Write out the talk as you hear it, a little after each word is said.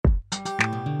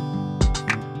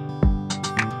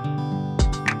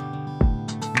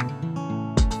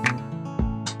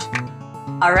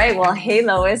All right. Well, hey,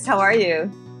 Lois, how are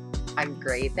you? I'm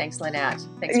great. Thanks, Lynette.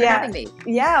 Thanks for having me.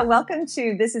 Yeah. Welcome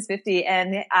to This is 50.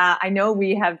 And I know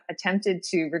we have attempted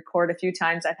to record a few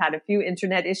times. I've had a few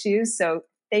internet issues. So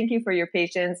thank you for your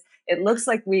patience. It looks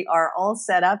like we are all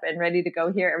set up and ready to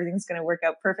go here. Everything's going to work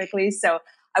out perfectly. So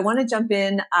I want to jump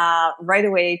in right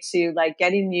away to like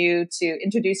getting you to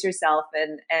introduce yourself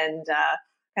and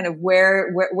kind of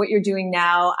where what you're doing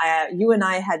now. You and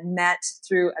I had met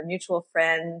through a mutual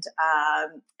friend,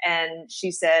 and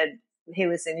she said, "Hey,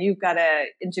 listen, you've got to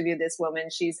interview this woman.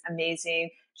 She's amazing.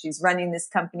 She's running this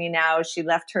company now. She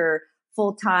left her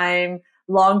full-time,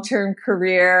 long-term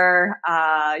career,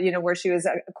 where she was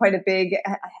quite a big,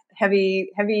 heavy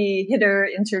hitter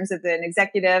in terms of an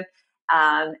executive,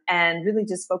 and really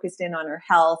just focused in on her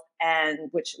health, and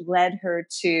which led her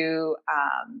to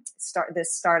start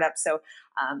this startup. So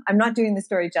I'm not doing the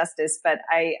story justice, but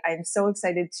I'm so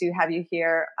excited to have you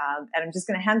here. And I'm just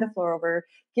going to hand the floor over,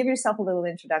 give yourself a little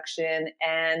introduction,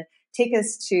 and take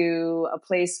us to a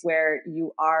place where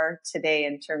you are today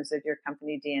in terms of your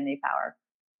company, DNA Power.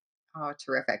 Oh,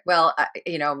 terrific. Well,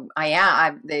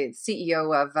 I'm the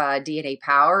CEO of DNA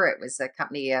Power. It was a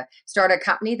company, a startup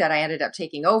company that I ended up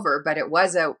taking over, but it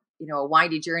was a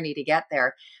windy journey to get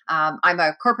there. I'm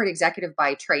a corporate executive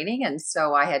by training. And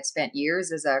so I had spent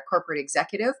years as a corporate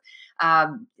executive,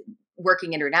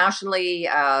 working internationally,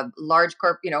 large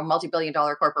multi-billion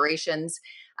dollar corporations.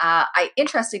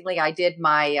 Interestingly, I did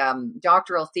my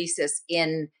doctoral thesis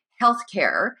in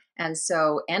healthcare, and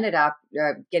so ended up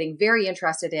getting very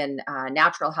interested in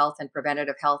natural health and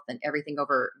preventative health and everything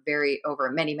over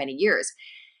many, many years.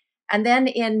 And then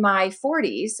in my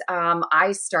 40s,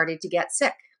 I started to get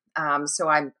sick. So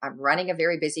I'm running a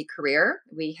very busy career.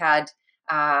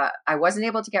 I wasn't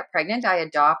able to get pregnant. I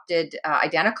adopted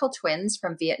identical twins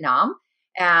from Vietnam.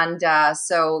 And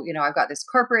so I've got this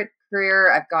corporate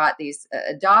career. I've got these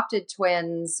adopted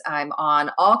twins. I'm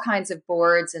on all kinds of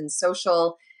boards and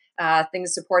social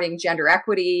things supporting gender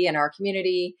equity in our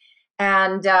community.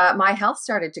 And my health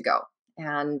started to go.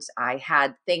 And I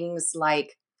had things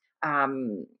like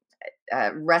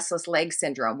restless leg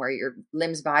syndrome, where your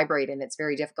limbs vibrate and it's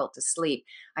very difficult to sleep.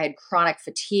 I had chronic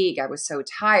fatigue. I was so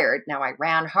tired. Now I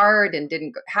ran hard and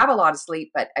didn't have a lot of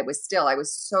sleep, but I was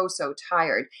so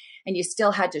tired. And you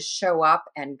still had to show up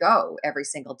and go every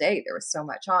single day. There was so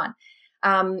much on.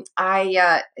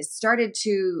 I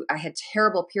had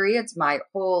terrible periods. My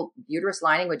whole uterus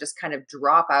lining would just kind of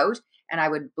drop out and I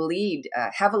would bleed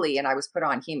heavily. And I was put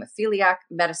on hemophiliac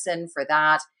medicine for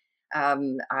that.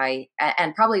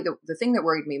 And probably the thing that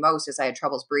worried me most is I had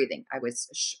troubles breathing. I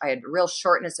had real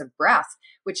shortness of breath,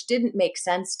 which didn't make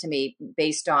sense to me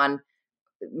based on,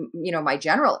 my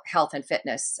general health and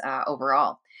fitness,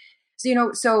 overall.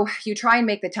 So you try and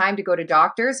make the time to go to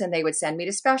doctors, and they would send me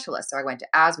to specialists. So I went to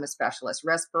asthma specialists,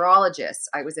 respirologists.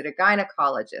 I was at a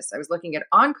gynecologist. I was looking at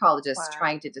oncologists,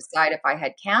 trying to decide if I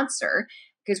had cancer,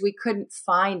 because we couldn't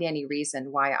find any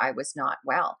reason why I was not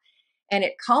well. And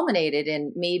it culminated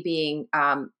in me being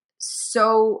I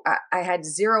had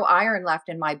zero iron left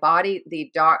in my body.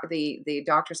 The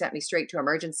doctor sent me straight to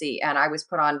emergency, and I was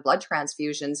put on blood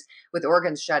transfusions with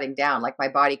organs shutting down, like my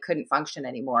body couldn't function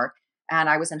anymore. And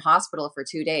I was in hospital for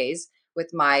 2 days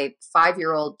with my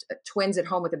 5-year-old twins at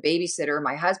home with a babysitter,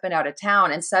 my husband out of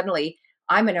town. And suddenly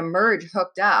I'm in Emerge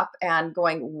hooked up and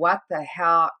going, what the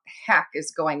heck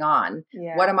is going on?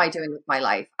 Yeah. What am I doing with my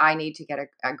life? I need to get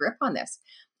a grip on this.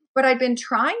 But I'd been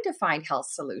trying to find health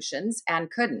solutions and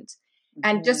couldn't.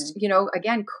 And just,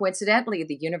 again, coincidentally,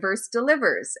 the universe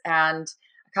delivers. And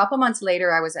a couple months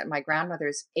later, I was at my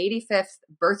grandmother's 85th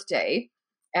birthday.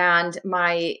 And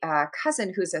my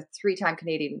cousin, who's a 3-time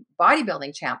Canadian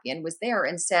bodybuilding champion, was there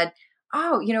and said,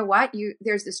 "Oh, you know what?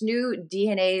 There's this new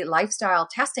DNA lifestyle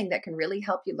testing that can really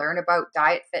help you learn about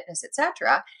diet, fitness,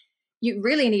 etc. You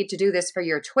really need to do this for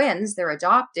your twins. They're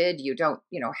adopted. You don't,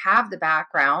 have the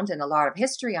background and a lot of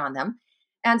history on them."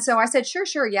 And so I said,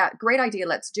 sure. Yeah, great idea.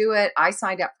 Let's do it. I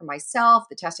signed up for myself.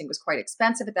 The testing was quite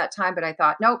expensive at that time, but I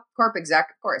thought, nope, corp exec,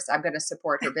 of course, I'm going to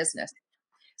support her business.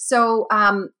 So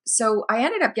I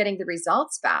ended up getting the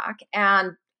results back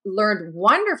and learned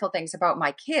wonderful things about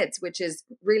my kids, which is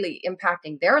really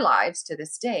impacting their lives to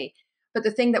this day. But the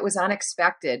thing that was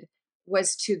unexpected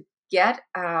was to get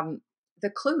the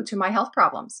clue to my health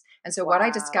problems. And so what I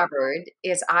discovered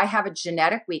is I have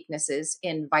genetic weaknesses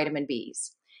in vitamin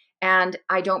Bs, and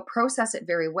I don't process it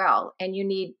very well. And you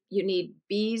need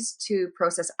Bs to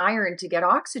process iron to get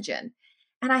oxygen.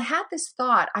 And I had this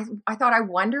thought, I thought, I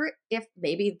wonder if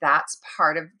maybe that's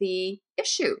part of the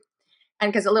issue.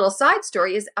 And because a little side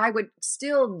story is I would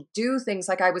still do things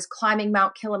like I was climbing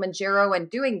Mount Kilimanjaro and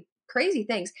doing crazy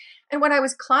things. And when I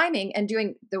was climbing and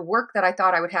doing the work that I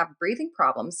thought I would have breathing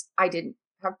problems, I didn't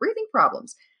have breathing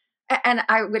problems. And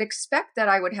I would expect that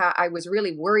I was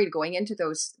really worried going into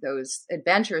those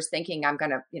adventures, thinking I'm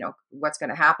going to, what's going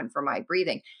to happen for my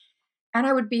breathing. And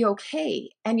I would be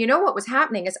okay. And you know what was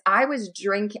happening is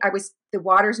the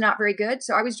water's not very good.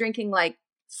 So I was drinking like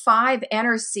 5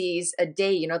 NRCs a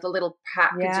day, the little Yeah.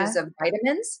 packages of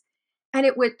vitamins. And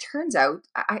turns out,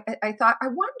 I thought, I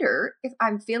wonder if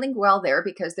I'm feeling well there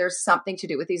because there's something to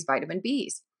do with these vitamin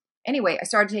Bs. Anyway, I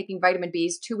started taking vitamin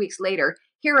Bs 2 weeks later.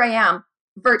 Here I am,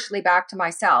 virtually back to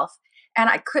myself. And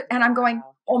I'm going,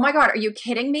 Wow. oh my God, are you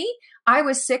kidding me? I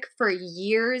was sick for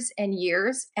years and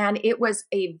years, and it was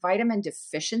a vitamin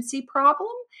deficiency problem.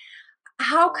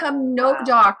 How Oh, come no wow.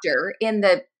 doctor in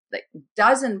the like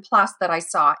dozen plus that I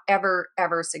saw ever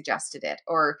suggested it?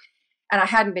 And I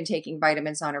hadn't been taking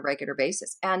vitamins on a regular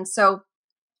basis. And so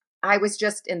I was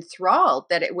just enthralled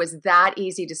that it was that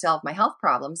easy to solve my health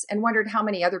problems, and wondered how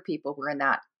many other people were in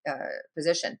that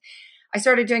position. I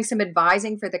started doing some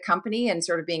advising for the company and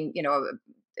sort of being,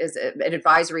 as an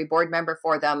advisory board member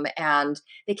for them. And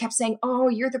they kept saying, oh,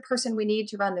 you're the person we need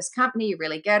to run this company. You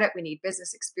really get it. We need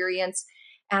business experience.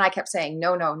 And I kept saying,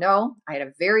 no, no, no. I had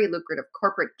a very lucrative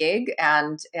corporate gig.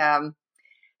 And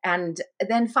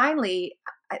then finally,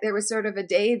 there was sort of a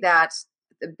day that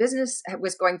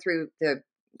the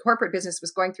corporate business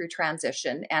was going through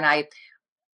transition. And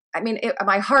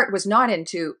my heart was not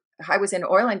into, I was in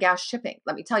oil and gas shipping.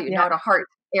 Let me tell you, Yeah. not a heart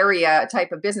area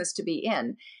type of business to be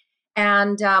in.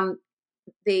 And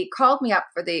they called me up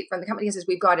from the company and says,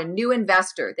 we've got a new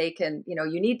investor. They can,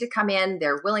 you need to come in.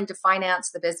 They're willing to finance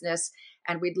the business,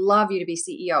 and we'd love you to be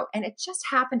CEO. And it just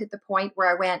happened at the point where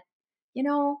I went, you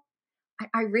know,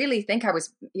 I really think I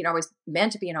was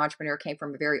meant to be an entrepreneur, came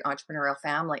from a very entrepreneurial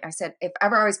family. I said, if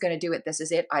ever I was going to do it, this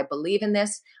is it. I believe in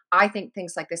this. I think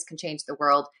things like this can change the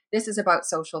world. This is about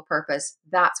social purpose.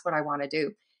 That's what I want to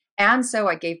do. And so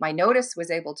I gave my notice, was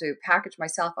able to package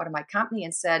myself out of my company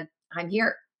and said, I'm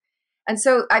here. And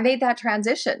so I made that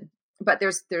transition. But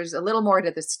there's a little more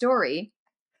to the story.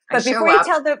 I But show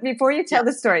up. before you tell Yeah.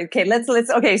 the story, okay,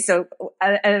 okay. So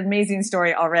an amazing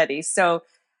story already. So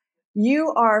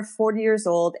you are 40 years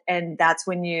old, and that's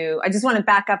when I just want to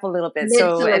back up a little bit.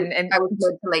 So, and I was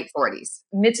mid to late 40s.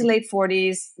 mid to late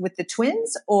 40s with the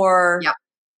twins, or, Yeah.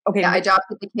 okay, Yeah. I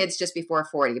adopted the kids just before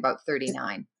 40, about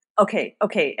 39. okay.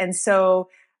 And so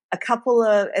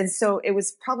it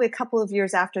was probably a couple of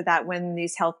years after that when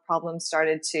these health problems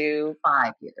started to,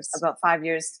 5 years. about 5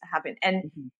 years happen.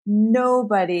 And Mhm.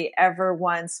 nobody ever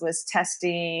once was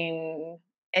testing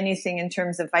anything in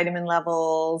terms of vitamin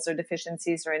levels or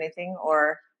deficiencies or anything,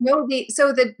 or No, the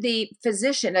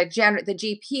physician, the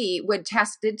GP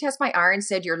did test my iron,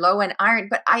 said you're low in iron.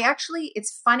 But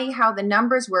it's funny how the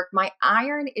numbers work. My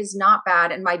iron is not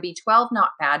bad, and my B12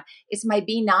 not bad. It's my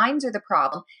B9s are the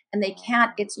problem, and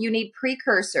you need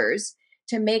precursors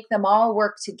to make them all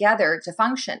work together to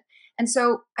function. And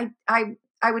so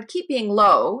I would keep being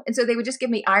low, and so they would just give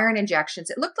me iron injections.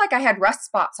 It looked like I had rust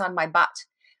spots on my butt.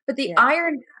 But the yeah.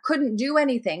 iron couldn't do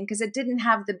anything because it didn't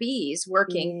have the bees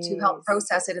working to help Yes.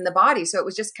 process it in the body. So it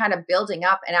was just kind of building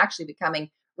up and actually becoming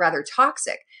rather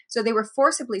toxic. So they were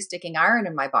forcibly sticking iron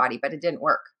in my body, but it didn't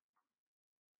work.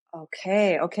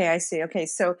 Okay. I see. Okay.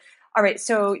 So, all right.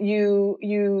 So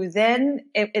and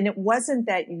it wasn't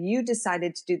that you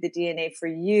decided to do the DNA for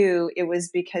you. It was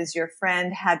because your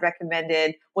friend had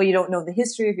recommended, well, you don't know the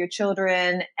history of your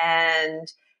children, and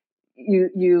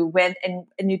you went and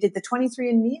you did the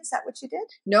 23andMe. Is that what you did?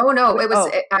 No, it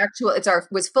was Oh,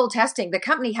 was full testing. The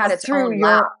company had its own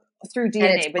lab through and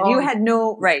its DNA, but you own, had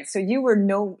no, right. So you were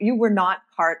not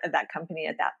part of that company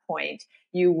at that point.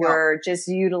 You no. were just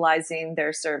utilizing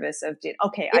their service of DNA.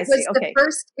 Okay. I It see. was the Okay.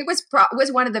 first.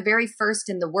 Was one of the very first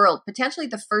in the world, potentially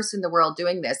the first in the world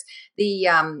doing this.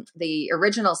 The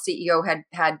original CEO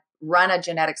had run a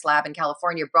genetics lab in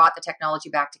California, brought the technology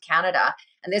back to Canada,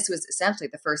 and this was essentially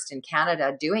the first in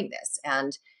Canada doing this.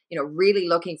 And really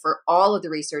looking for all of the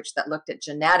research that looked at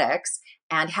genetics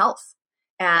and health,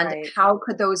 and Right. how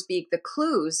could those be the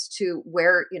clues to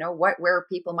where where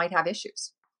people might have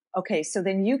issues. Okay. So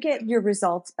then you get your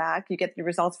results back. You get your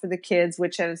results for the kids,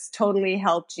 which has totally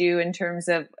helped you in terms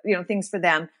of, things for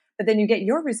them. But then you get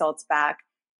your results back.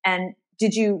 And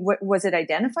was it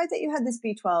identified that you had this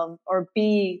B12 or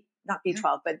not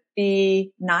B12, but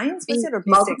B9s, was it, or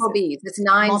Multiple B6s? Bs. It's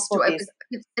nines. Multiple Bs.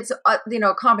 It's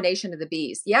a combination of the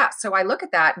Bs. Yeah. So I look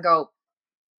at that and go,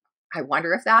 I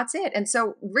wonder if that's it. And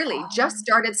so really just Oh,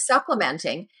 started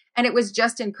supplementing, and it was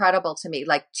just incredible to me.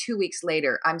 Like 2 weeks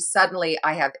later, I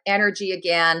have energy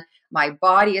again. My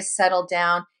body is settled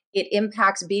down. It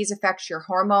impacts bees, affects your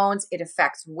hormones, it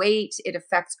affects weight, it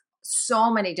affects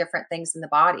so many different things in the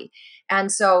body.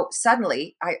 And so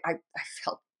suddenly I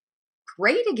felt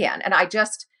great again. And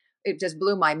it just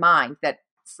blew my mind that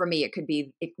for me,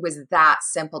 it was that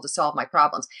simple to solve my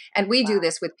problems. And we do Wow.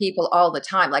 this with people all the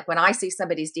time. Like when I see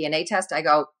somebody's DNA test, I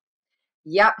go,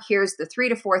 yep, here's the 3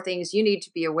 to 4 things you need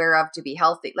to be aware of to be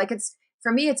healthy. Like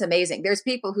for me, it's amazing. There's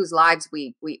people whose lives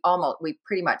we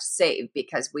pretty much save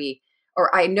because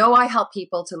or I know I help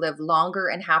people to live longer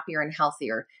and happier and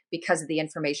healthier because of the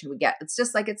information we get. It's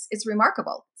just like, it's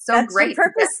remarkable. So That's the great.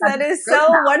 purpose. That is Roadmap.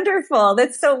 so wonderful.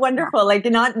 That's so Yeah. wonderful. Like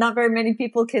not very many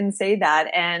people can say that,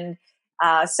 and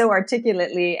so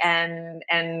articulately, and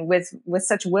with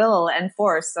such will and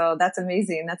force. So that's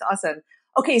amazing. That's awesome.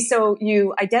 Okay, so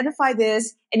you identify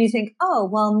this and you think, oh,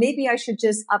 well, maybe I should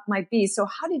just up my B. So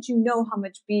how did you know how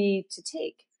much B to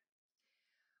take?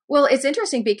 Well, it's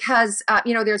interesting because,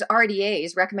 there's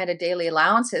RDAs, recommended daily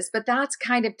allowances, but that's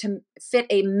kind of to fit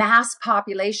a mass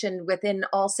population within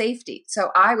all safety.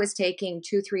 So I was taking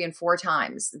 2, 3, and 4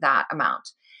 times that amount,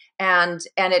 and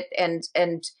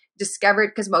discovered,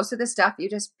 because most of the stuff you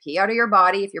just pee out of your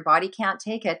body if your body can't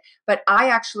take it. But I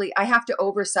have to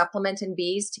over supplement in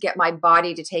bees to get my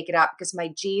body to take it up because my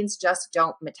genes just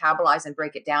don't metabolize and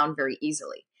break it down very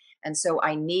easily. And so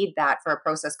I need that for a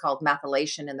process called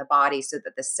methylation in the body so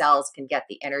that the cells can get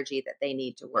the energy that they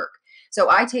need to work. So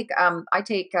I take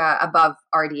above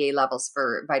RDA levels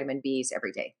for vitamin Bs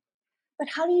every day. But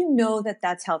how do you know that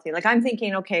that's healthy? Like I'm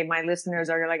thinking, okay, my listeners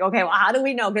are like, okay, well, how do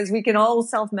we know? Because we can all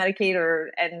self-medicate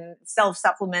and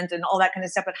self-supplement and all that kind of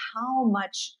stuff. But how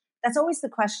much? That's always the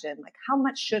question. Like, how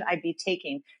much should I be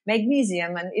taking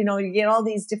magnesium? And you get all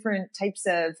these different types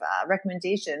of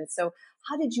recommendations. So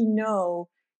how did you know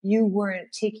you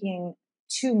weren't taking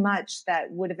too much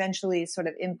that would eventually sort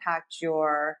of impact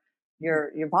your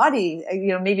body?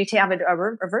 Maybe to have a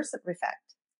reverse effect.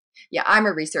 Yeah, I'm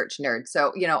a research nerd.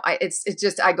 So, it's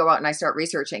just, I go out and I start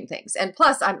researching things. And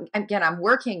plus I'm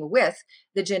working with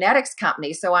the genetics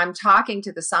company. So I'm talking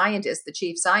to the scientist, the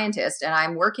chief scientist, and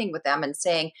I'm working with them and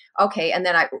saying, okay. And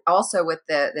then I also with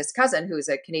this cousin who's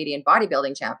a Canadian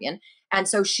bodybuilding champion. And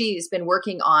so she's been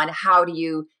working on how do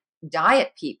you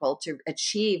diet people to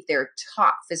achieve their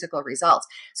top physical results.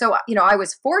 So, I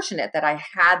was fortunate that I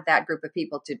had that group of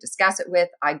people to discuss it with.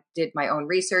 I did my own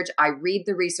research. I read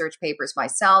the research papers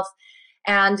myself.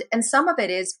 And some of it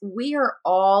is we are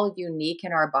all unique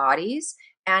in our bodies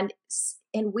and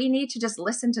we need to just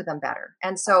listen to them better.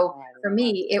 And so Oh, I for love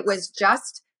me, it this. was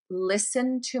just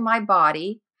listen to my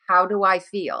body. How do I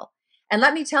feel? And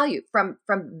let me tell you, from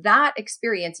that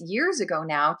experience years ago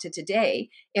now to today,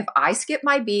 if I skip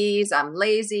my bees, I'm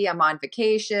lazy, I'm on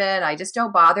vacation, I just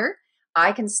don't bother,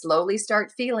 I can slowly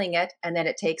start feeling it. And then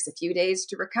it takes a few days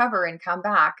to recover and come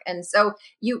back. And so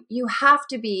you have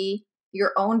to be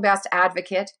your own best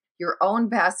advocate, your own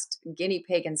best guinea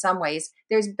pig in some ways.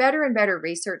 There's better and better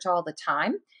research all the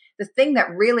time. The thing that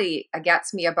really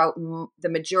gets me about the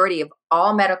majority of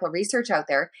all medical research out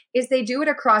there is they do it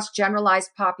across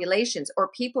generalized populations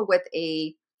or people with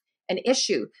an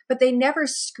issue, but they never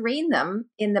screen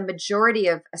them in the majority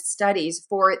of studies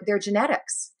for their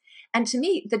genetics. And to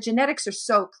me, the genetics are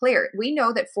so clear. We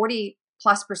know that 40+%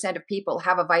 of people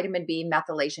have a vitamin B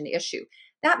methylation issue.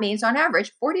 That means on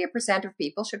average, 40% of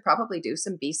people should probably do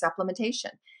some B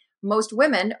supplementation. Most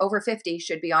women over 50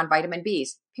 should be on vitamin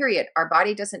Bs, period. Our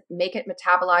body doesn't make it,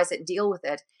 metabolize it, deal with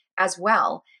it as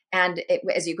well. And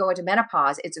as you go into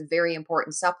menopause, it's a very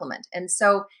important supplement. And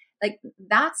so like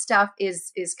that stuff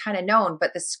is kind of known,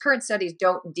 but the current studies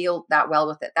don't deal that well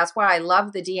with it. That's why I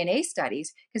love the DNA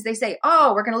studies because they say,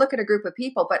 oh, we're going to look at a group of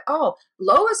people, but oh,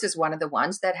 Lois is one of the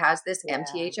ones that has this Yeah.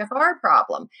 MTHFR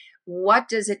problem. What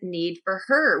does it need for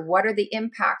her? What are the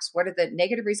impacts? What are the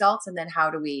negative results? And then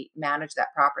how do we manage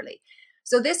that properly?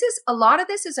 So a lot of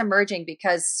this is emerging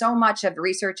because so much of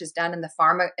research is done in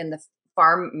the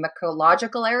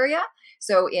pharmacological area.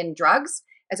 So in drugs,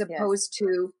 as Yes. opposed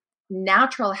to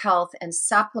natural health and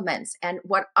supplements. And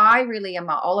what I really am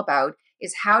all about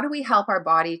is how do we help our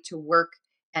body to work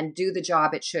and do the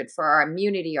job it should for our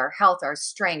immunity, our health, our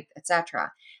strength,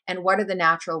 etc. And what are the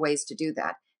natural ways to do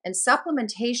that? And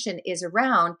supplementation is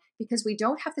around because we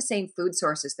don't have the same food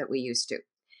sources that we used to.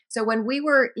 So when we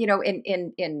were,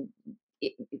 in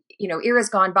eras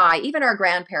gone by, even our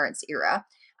grandparents' era,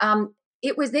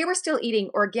 they were still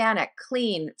eating organic,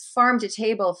 clean, farm to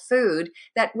table food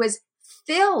that was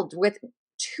filled with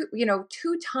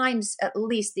two times at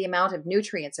least the amount of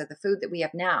nutrients of the food that we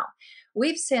have now.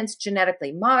 We've since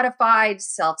genetically modified,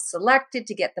 self-selected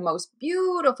to get the most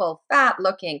beautiful,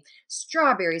 fat-looking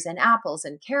strawberries and apples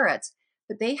and carrots.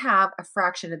 but they have a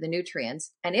fraction of the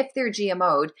nutrients. And if they're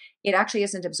GMO'd, it actually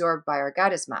isn't absorbed by our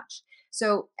gut as much.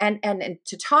 So, and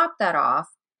to top that off,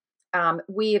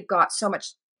 we have got so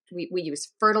much, we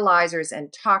use fertilizers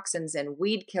and toxins and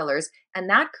weed killers, and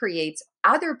that creates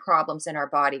other problems in our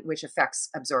body, which affects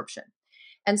absorption.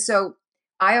 And so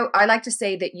I like to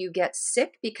say that you get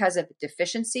sick because of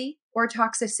deficiency or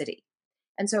toxicity.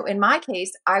 And so in my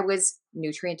case, I was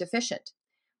nutrient deficient.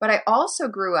 But I also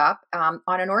grew up on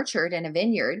an orchard and a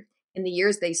vineyard in the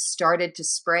years they started to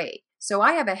spray. So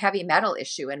I have a heavy metal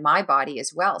issue in my body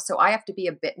as well. So I have to be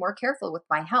a bit more careful with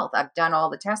my health. I've done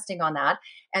all the testing on that.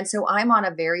 And so I'm on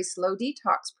a very slow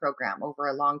detox program over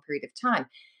a long period of time.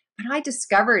 But I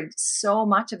discovered so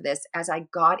much of this as I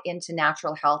got into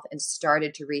natural health and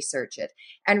started to research it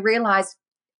and realized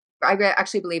I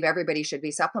actually believe everybody should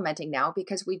be supplementing now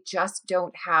because we just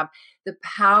don't have the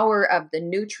power of the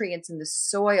nutrients in the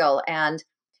soil. And,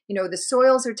 the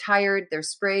soils are tired, they're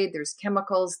sprayed, there's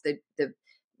chemicals, the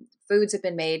foods have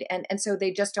been made. And so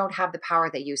they just don't have the power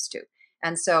they used to.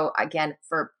 And so again,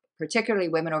 for particularly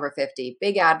women over 50,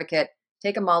 big advocate,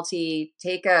 take a multi,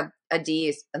 take a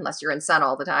D, unless you're in sun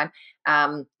all the time.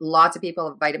 Lots of people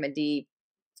have vitamin D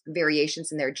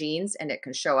variations in their genes, and it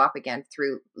can show up again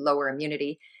through lower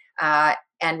immunity.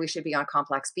 And we should be on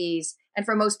complex Bs. And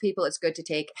for most people, it's good to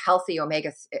take healthy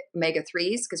omega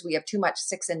 3s because we have too much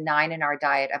 6 and 9 in our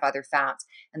diet of other fats,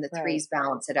 and the threes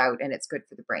balance it out, and it's good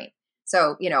for the brain.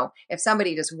 So, if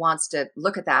somebody just wants to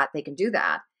look at that, they can do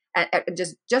that and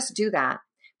just do that.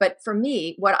 But for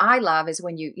me, what I love is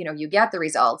when you get the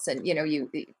results and,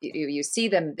 you see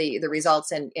them, the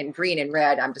results in green and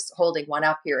red. I'm just holding one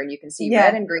up here and you can see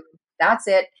red and green. That's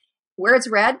it. Where it's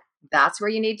red, that's where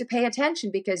you need to pay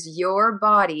attention because your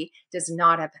body does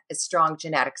not have as strong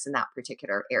genetics in that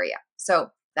particular area. So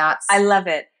I love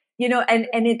it.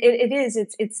 And it is,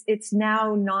 it's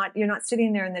now not, you're not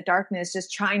sitting there in the darkness,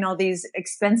 just trying all these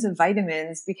expensive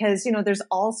vitamins because, there's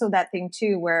also that thing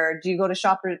too, where do you go to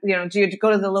shopper, do you go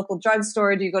to the local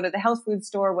drugstore? Do you go to the health food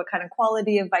store? What kind of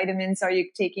quality of vitamins are you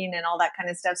taking and all that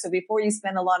kind of stuff? So before you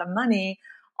spend a lot of money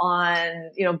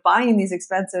on, buying these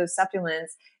expensive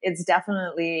supplements, it's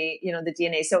definitely, the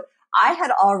DNA. So I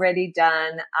had already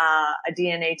done a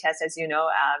DNA test, as you know.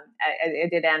 I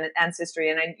did Ancestry,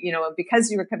 and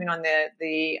because you were coming on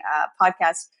the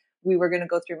podcast, we were going to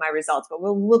go through my results. But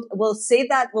we'll save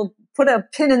that. We'll put a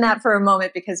pin in that for a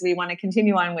moment because we want to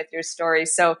continue on with your story.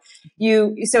 So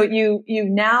you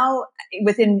now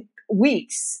within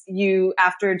weeks,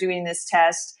 after doing this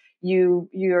test,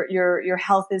 your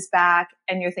health is back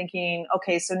and you're thinking,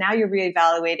 okay, so now you're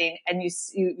reevaluating and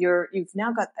you've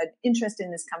now got an interest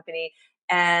in this company.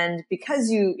 And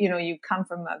because you come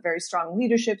from a very strong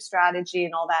leadership strategy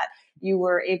and all that, you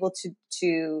were able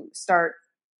to start,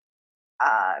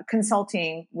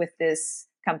 consulting with this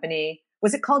company.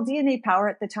 Was it called DNA Power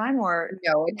at the time or?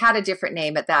 No, it had a different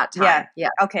name at that time. Yeah.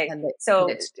 Okay. And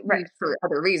right. For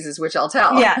other reasons, which I'll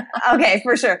tell. Yeah. Okay.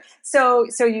 For sure. So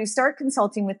you start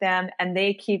consulting with them and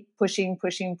they keep pushing,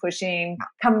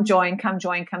 come join.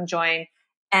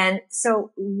 And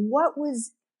so what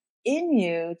was in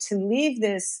you to leave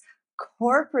this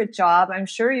corporate job? I'm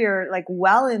sure you're like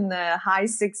well in the high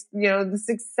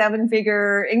the 6-7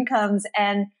 figure incomes.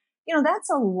 And, that's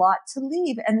a lot to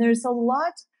leave. And there's a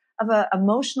lot of an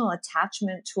emotional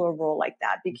attachment to a role like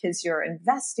that because you're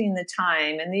investing the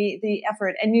time and the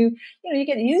effort and you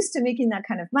get used to making that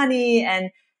kind of money and,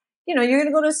 you're going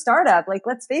to go to a startup. Like,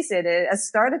 let's face it, a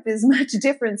startup is much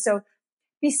different. So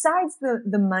besides the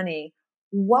money,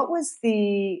 what was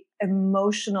the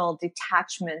emotional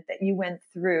detachment that you went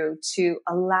through to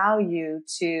allow you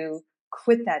to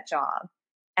quit that job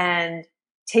and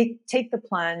take the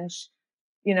plunge,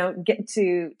 get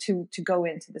to go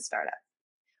into the startup?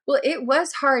 Well, it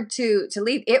was hard to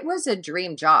leave. It was a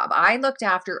dream job. I looked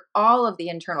after all of the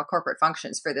internal corporate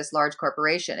functions for this large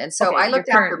corporation. And so I looked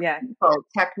after people,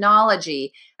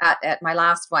 technology at my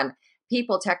last one,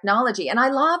 people, technology. And I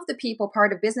love the people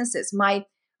part of businesses. My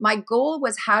goal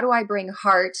was, how do I bring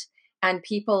heart and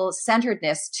people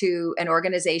centeredness to an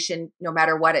organization, no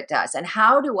matter what it does? And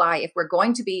how do I, if we're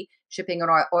going to be shipping on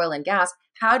oil and gas,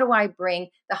 how do I bring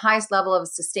the highest level of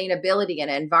sustainability and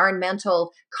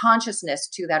environmental consciousness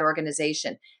to that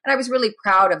organization? And I was really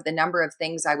proud of the number of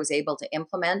things I was able to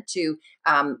implement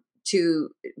to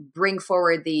bring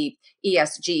forward the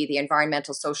ESG, the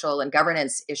environmental, social, and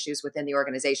governance issues within the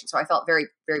organization. So I felt very,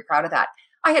 very proud of that.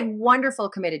 I had wonderful,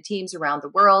 committed teams around the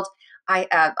world.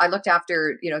 I looked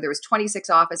after, there was 26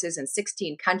 offices in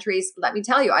 16 countries. Let me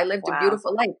tell you, I lived a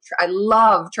beautiful life. I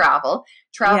love traveled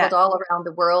all around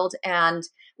the world. And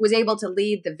was able to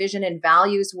lead the vision and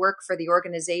values work for the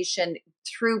organization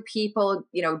through people,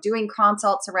 doing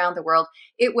consults around the world.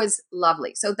 It was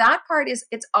lovely. So that part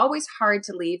it's always hard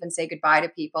to leave and say goodbye to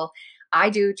people. I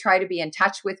do try to be in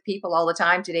touch with people all the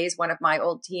time. Today is one of my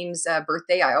old team's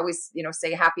birthday. I always,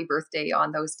 say happy birthday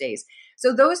on those days.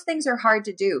 So those things are hard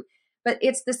to do. But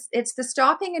it's the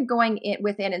stopping and going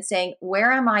within and saying,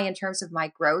 where am I in terms of my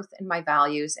growth and my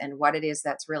values and what it is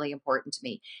that's really important to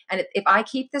me? And if I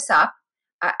keep this up,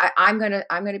 I'm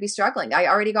gonna be struggling. I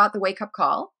already got the wake up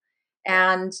call,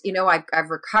 and I've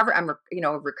recovered.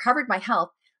 Recovered my health,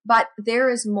 but there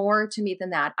is more to me than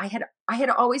that. I had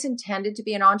always intended to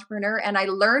be an entrepreneur, and I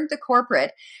learned the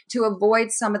corporate to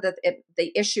avoid some of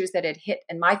the issues that had hit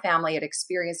and my family had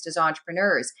experienced as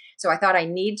entrepreneurs. So I thought I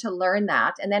need to learn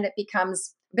that, and then it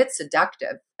becomes a bit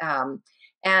seductive.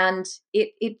 And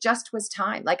it just was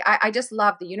time. Like I just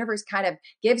love the universe kind of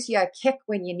gives you a kick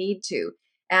when you need to.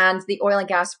 And the oil and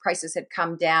gas prices had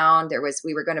come down.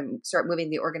 We were going to start moving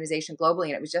the organization globally,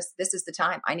 and it was just, this is the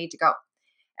time. I need to go.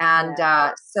 And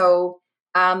but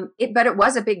it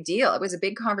was a big deal. It was a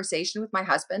big conversation with my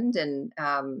husband, and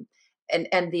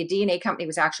the DNA company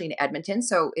was actually in Edmonton,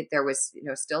 so there was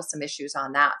still some issues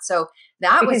on that. So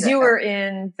that because was you were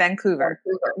in Vancouver.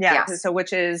 Yeah. Yes. So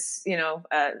which is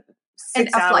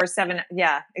 6 hours, 7.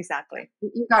 Yeah, exactly.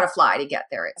 You got to fly to get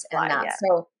there. It's and that.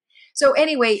 Yeah. So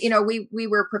anyway, we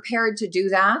were prepared to do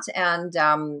that. And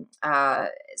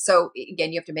so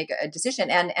again, you have to make a decision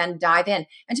and dive in.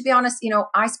 And to be honest,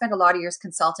 I spent a lot of years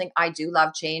consulting. I do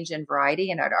love change and variety,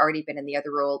 and I'd already been in the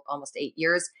other role almost 8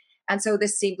 years. And so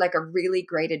this seemed like a really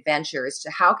great adventure as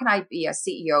to how can I be a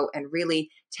CEO and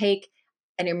really take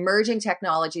an emerging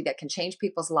technology that can change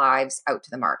people's lives out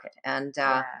to the market. And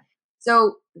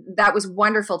so that was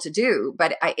wonderful to do,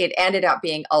 but it ended up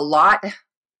being a lot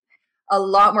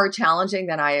more challenging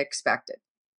than I expected.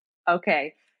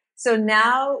 Okay. So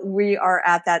now we are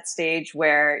at that stage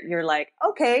where you're like,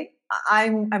 okay,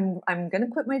 I'm going to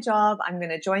quit my job. I'm going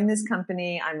to join this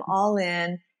company. I'm all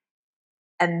in.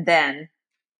 And then.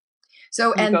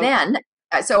 So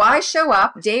I show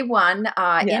up day one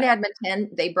in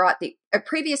Edmonton. They brought the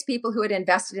previous people who had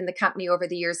invested in the company over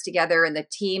the years together, and the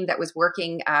team that was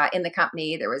working in the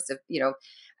company. There was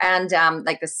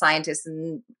like the scientists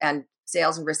and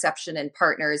sales and reception and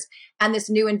partners, and this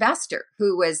new investor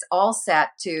who was all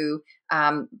set to,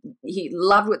 he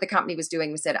loved what the company was doing.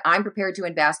 He said, I'm prepared to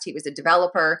invest. He was a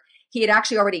developer. He had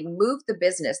actually already moved the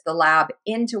business, the lab,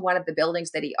 into one of the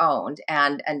buildings that he owned,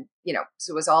 and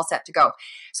so it was all set to go.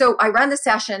 So I run the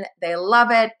session. They love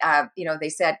it. They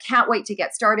said, can't wait to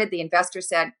get started. The investor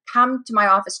said, come to my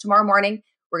office tomorrow morning.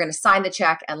 We're going to sign the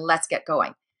check and let's get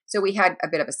going. So we had a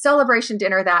bit of a celebration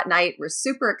dinner that night. We're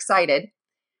super excited.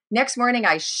 Next morning,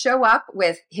 I show up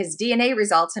with his DNA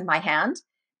results in my hand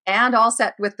and all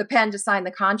set with the pen to sign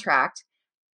the contract.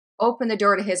 Open the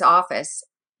door to his office.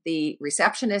 The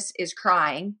receptionist is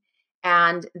crying,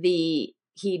 and he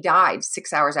died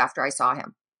 6 hours after I saw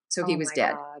him. So he was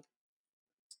dead. God.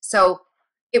 So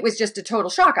it was just a total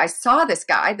shock. I saw this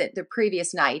guy the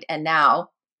previous night, and now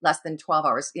less than 12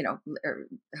 hours, or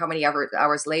how many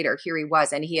hours later, here he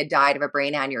was, and he had died of a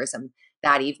brain aneurysm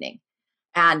that evening.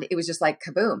 And it was just like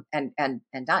kaboom and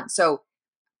done. So,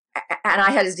 and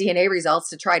I had his DNA results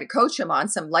to try to coach him on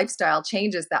some lifestyle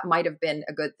changes that might have been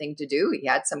a good thing to do. He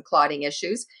had some clotting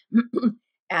issues.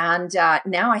 And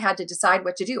now I had to decide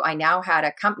what to do. I now had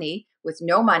a company with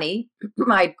no money.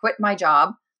 I'd quit my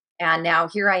job. And now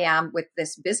here I am with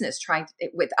this business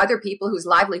with other people whose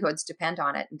livelihoods depend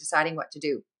on it, and deciding what to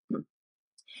do.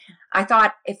 I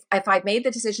thought if I made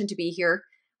the decision to be here,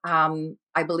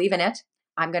 I believe in it.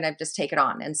 I'm going to just take it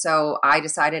on. And so I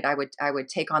decided I would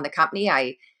take on the company.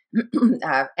 I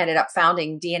ended up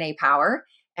founding DNA Power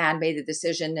and made the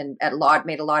decision and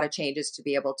made a lot of changes to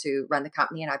be able to run the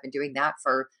company. And I've been doing that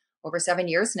for over 7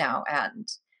 years now. And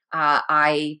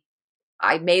I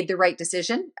made the right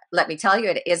decision. Let me tell you,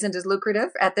 it isn't as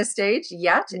lucrative at this stage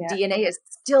yet. Yeah. DNA is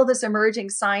still this emerging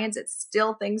science. It's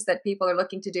still things that people are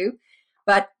looking to do.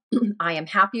 But I am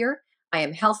happier. I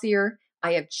am healthier.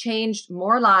 I have changed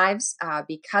more lives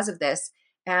because of this.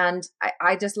 And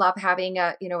I just love having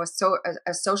a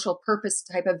social purpose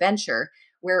type of venture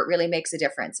where it really makes a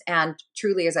difference. And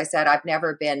truly, as I said, I've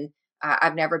never been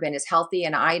as healthy.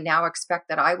 And I now expect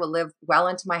that I will live well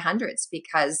into my hundreds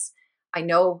because I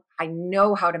know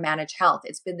how to manage health.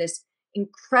 It's been this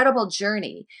incredible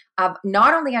journey of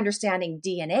not only understanding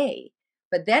DNA,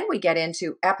 but then we get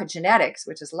into epigenetics,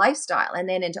 which is lifestyle, and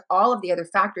then into all of the other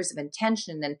factors of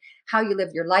intention and how you live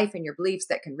your life and your beliefs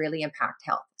that can really impact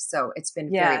health. So it's been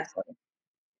very exciting.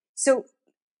 So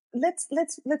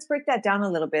let's break that down a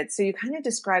little bit. So you kind of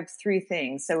described three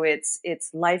things. So it's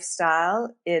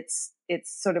lifestyle, it's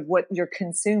sort of what you're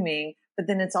consuming, but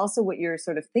then it's also what you're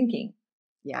sort of thinking.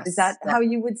 Is Yes. that how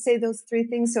you would say those three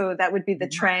things? So that would be the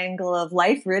Yeah. triangle of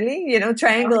life, really?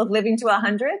 Triangle of living to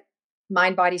 100?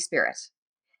 Mind, body, spirit.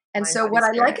 And Mind, so body, what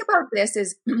I like spirit. about this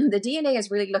is the DNA is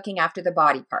really looking after the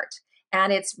body part.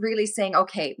 And it's really saying,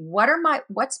 okay,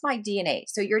 what's my DNA?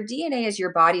 So your DNA is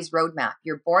your body's roadmap.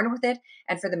 You're born with it.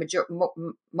 And for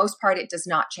the most part, it does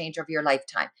not change over your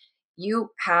lifetime.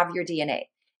 You have your DNA.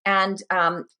 And,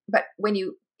 but in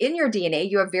your DNA,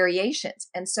 you have variations.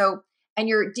 And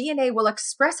your DNA will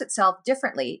express itself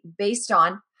differently based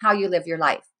on how you live your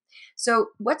life. So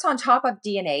what's on top of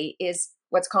DNA is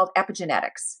what's called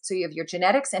epigenetics. So you have your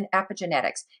genetics and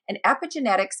epigenetics. And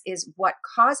epigenetics is what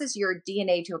causes your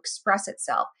DNA to express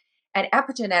itself. And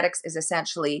epigenetics is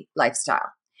essentially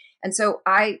lifestyle. And so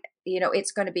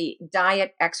it's going to be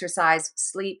diet, exercise,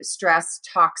 sleep, stress,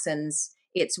 toxins.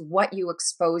 It's what you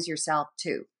expose yourself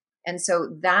to. And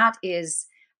so that is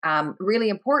really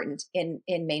important in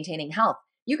maintaining health.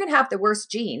 You can have the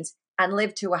worst genes and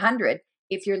live to 100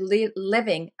 if you're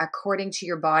living according to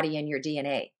your body and your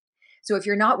DNA. So if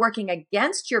you're not working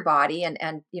against your body, and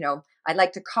I'd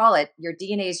like to call it, your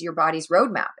DNA is your body's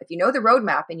roadmap. If you know the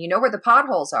roadmap and you know where the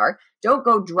potholes are, don't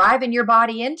go driving your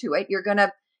body into it. You're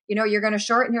gonna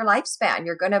shorten your lifespan.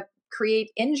 You're gonna create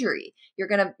injury. You're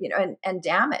gonna and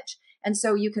damage. And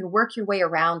so you can work your way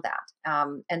around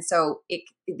that. And so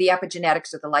the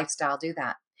epigenetics or the lifestyle do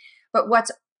that. But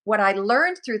what I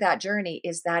learned through that journey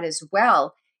is that as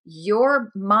well,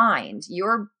 your mind,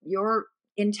 your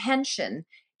intention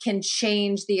can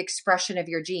change the expression of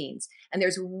your genes. And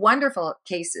there's wonderful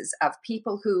cases of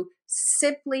people who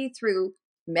simply through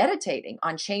meditating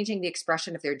on changing the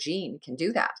expression of their gene can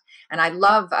do that. And I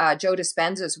love Joe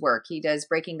Dispenza's work. He does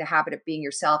Breaking the Habit of Being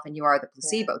Yourself and You Are the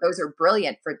Placebo. Yeah. Those are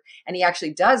brilliant and he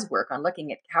actually does work on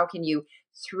looking at how can you,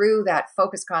 through that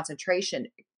focused concentration,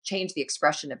 change the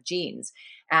expression of genes.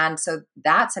 And so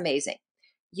that's amazing.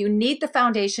 You need the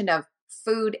foundation of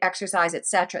food, exercise,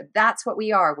 etc. That's what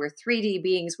we are. We're 3D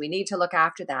beings. We need to look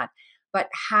after that. But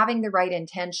having the right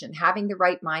intention, having the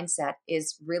right mindset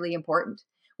is really important.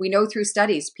 We know through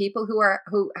studies, people who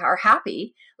are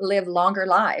happy live longer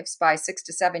lives by 6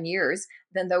 to 7 years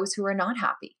than those who are not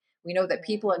happy. We know that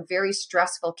people in very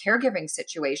stressful caregiving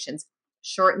situations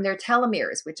shorten their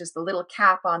telomeres, which is the little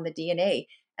cap on the DNA,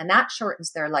 and that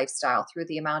shortens their lifestyle through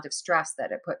the amount of stress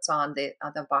that it puts on the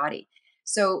body.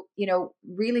 So,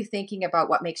 really thinking about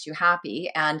what makes you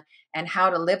happy and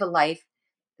how to live a life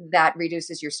that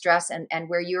reduces your stress and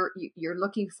where you're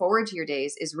looking forward to your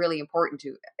days is really important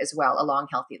to as well, a long,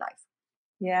 healthy life.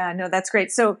 Yeah, no, that's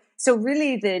great. So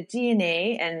really the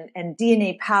DNA and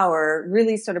DNA power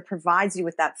really sort of provides you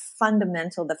with that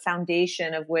fundamental, the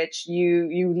foundation of which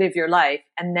you live your life.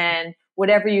 And then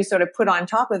whatever you sort of put on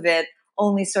top of it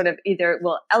only sort of either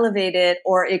will elevate it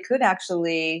or it could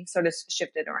actually sort of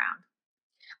shift it around.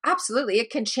 Absolutely.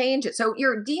 It can change it. So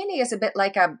your DNA is a bit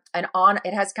like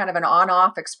it has kind of an on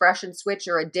off expression switch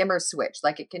or a dimmer switch,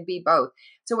 like it can be both.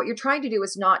 So what you're trying to do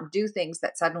is not do things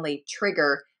that suddenly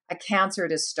trigger a cancer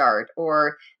to start,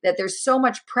 or that there's so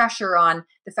much pressure on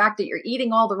the fact that you're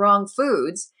eating all the wrong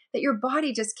foods that your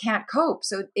body just can't cope.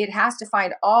 So it has to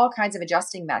find all kinds of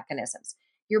adjusting mechanisms.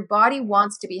 Your body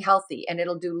wants to be healthy and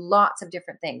it'll do lots of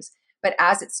different things. But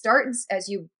as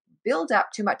you build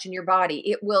up too much in your body,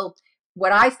 it will,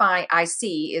 what I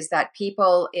see is that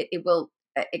people, it will,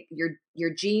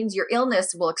 your genes, your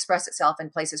illness will express itself in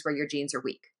places where your genes are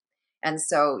weak. And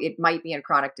so it might be in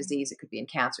chronic disease, it could be in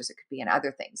cancers, it could be in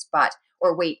other things,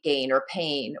 or weight gain or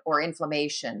pain or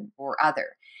inflammation or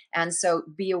other. And so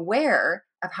be aware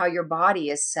of how your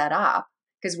body is set up,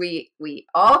 because we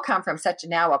all come from such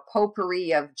now a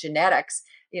potpourri of genetics.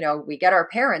 We get our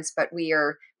parents, but we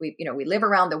live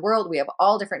around the world. We have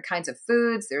all different kinds of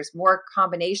foods. There's more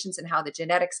combinations in how the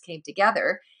genetics came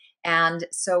together. And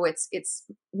so it's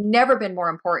never been more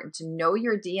important to know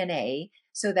your DNA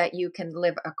so that you can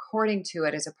live according to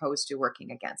it as opposed to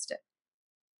working against it.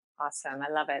 Awesome. I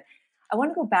love it. I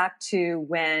want to go back to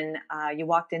when you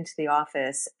walked into the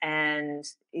office and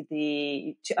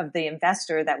the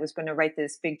investor that was going to write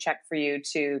this big check for you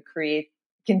to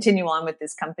continue on with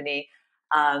this company.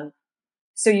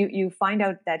 So you find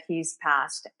out that he's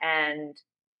passed, and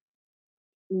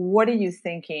what are you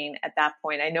thinking at that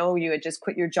point? I know you had just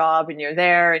quit your job and you're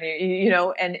there, and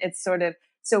and it's sort of,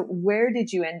 So where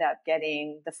did you end up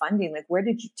getting the funding? Like, where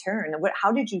did you turn?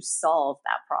 How did you solve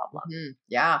that problem?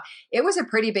 Yeah, it was a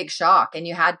pretty big shock, and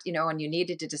you had, and you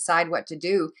needed to decide what to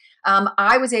do.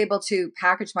 I was able to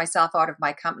package myself out of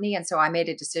my company, and so I made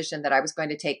a decision that I was going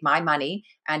to take my money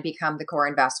and become the core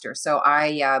investor. So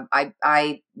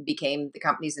I became the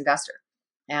company's investor,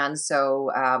 and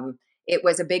so it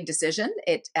was a big decision.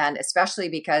 And especially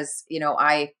because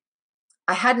I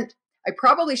hadn't. I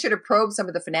probably should have probed some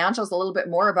of the financials a little bit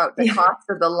more about the Yeah. cost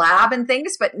of the lab and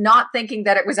things, but not thinking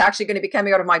that it was actually going to be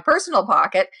coming out of my personal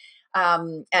pocket.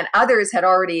 And others had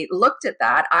already looked at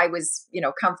that. I was,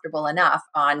 comfortable enough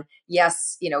on,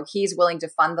 yes, he's willing to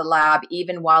fund the lab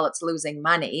even while it's losing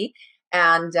money.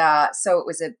 And so it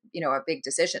was a big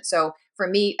decision. So for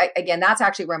me, again, that's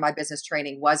actually where my business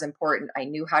training was important. I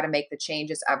knew how to make the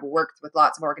changes. I've worked with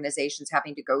lots of organizations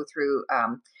having to go through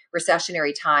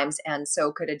recessionary times, and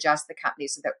so could adjust the company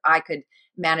so that I could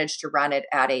manage to run it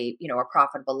at a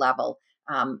profitable level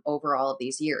over all of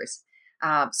these years.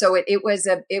 So it was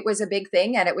a big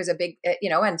thing, and it was a big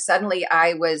and suddenly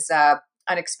I was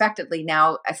unexpectedly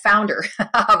now a founder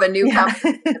of a new Yeah.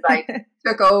 company because I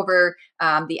took over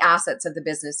the assets of the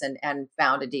business and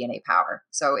founded DNA Power.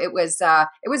 So it was a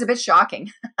bit shocking.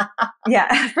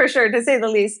 Yeah, for sure, to say the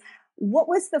least. What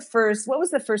was the first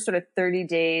sort of 30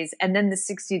 days, and then the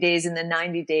 60 days and the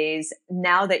 90 days,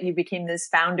 now that you became this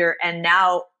founder and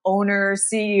now owner,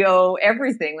 CEO,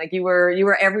 everything? Like you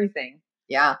were everything.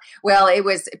 Yeah. Well, it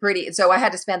was pretty. So I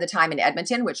had to spend the time in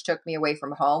Edmonton, which took me away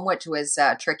from home, which was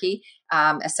tricky.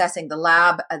 Assessing the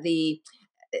lab, the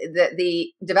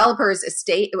developer's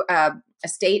estate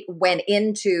went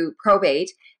into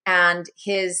probate, and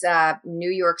his New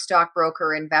York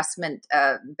stockbroker, investment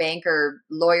banker,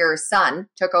 lawyer son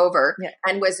took over Yeah.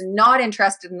 and was not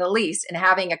interested in the lease in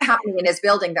having a company in his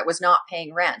building that was not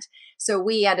paying rent. So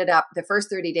we ended up the first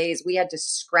 30 days we had to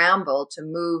scramble to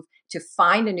move, to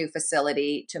find a new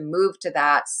facility, to move to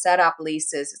that, set up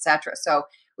leases, etc. So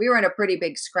we were in a pretty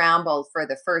big scramble for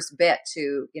the first bit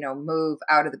to move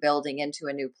out of the building into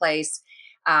a new place,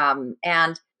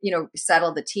 and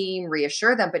settle the team,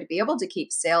 reassure them, but to be able to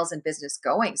keep sales and business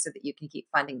going so that you can keep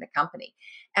funding the company.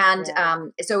 And Yeah.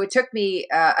 so it took me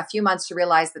a few months to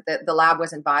realize that the lab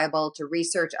wasn't viable, to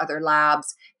research other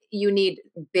labs. You need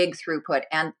big throughput.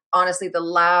 And honestly, the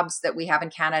labs that we have in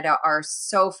Canada are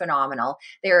so phenomenal.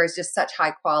 There is just such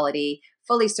high quality,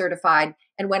 fully certified.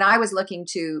 And when I was looking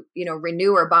to,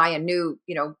 renew or buy a new,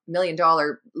 $1 million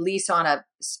lease on a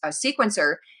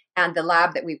sequencer, and the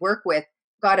lab that we work with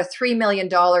got a $3 million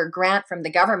grant from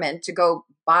the government to go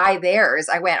buy theirs,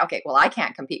 I went, okay, well, I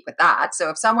can't compete with that. So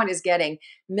if someone is getting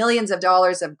millions of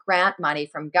dollars of grant money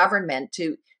from government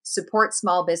to support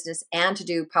small business and to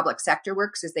do public sector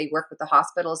work, because they work with the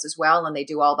hospitals as well, and they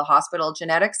do all the hospital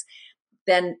genetics,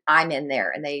 then I'm in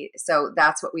there. So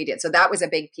that's what we did. So that was a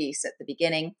big piece at the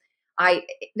beginning.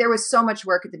 There was so much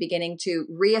work at the beginning to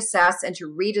reassess and to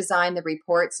redesign the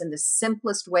reports in the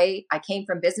simplest way. I came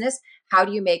from business. How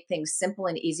do you make things simple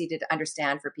and easy to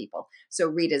understand for people?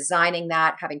 So redesigning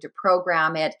that, having to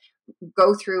program it,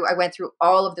 I went through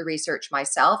all of the research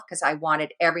myself because I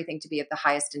wanted everything to be of the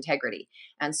highest integrity.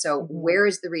 And so Mhm. where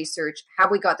is the research?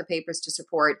 Have we got the papers to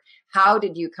support? How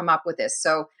did you come up with this?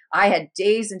 So I had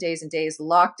days and days and days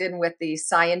locked in with the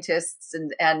scientists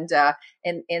and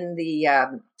in the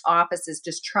offices,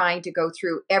 just trying to go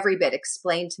through every bit.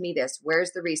 Explain to me this.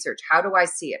 Where's the research? How do I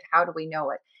see it? How do we know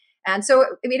it? And so,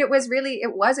 I mean, it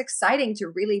was exciting to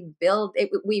really build it.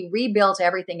 We rebuilt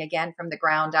everything again from the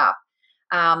ground up.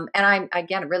 And I'm,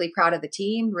 again, really proud of the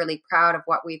team, really proud of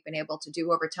what we've been able to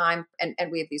do over time. And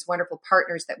we have these wonderful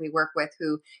partners that we work with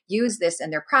who use this in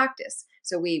their practice.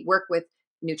 So we work with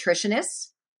nutritionists.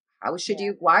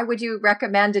 Yeah. Why would you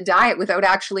recommend a diet without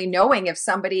actually knowing if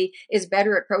somebody is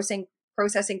better at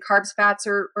processing carbs, fats,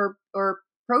 or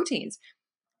proteins?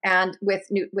 And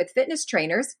with fitness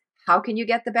trainers, how can you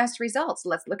get the best results?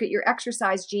 Let's look at your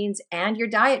exercise genes and your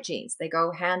diet genes. They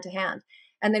go hand to hand.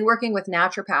 And then working with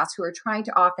naturopaths who are trying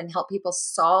to often help people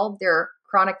solve their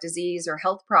chronic disease or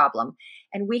health problem.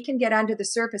 And we can get under the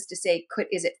surface to say,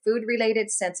 is it food related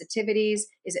sensitivities?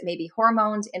 Is it maybe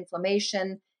hormones,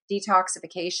 inflammation,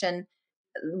 detoxification?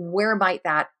 Where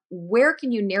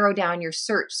can you narrow down your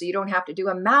search so you don't have to do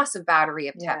a massive battery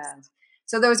of Yeah. tests?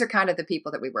 So those are kind of the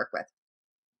people that we work with.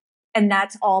 And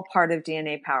that's all part of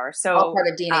DNA Power. All So, part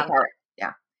of DNA Power.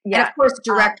 Yeah. And of yeah. course, Uh,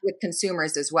 direct with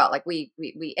consumers as well. Like we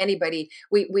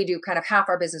do kind of half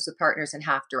our business with partners and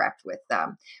half direct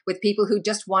with people who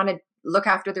just want to look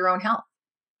after their own health.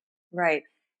 right.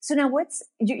 So now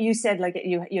you said like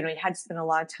you know, you had to spend a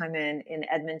lot of time in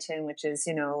Edmonton, which is,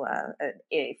 you know,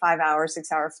 a 5 hour,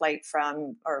 6 hour flight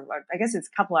from, or I guess it's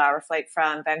a couple hour flight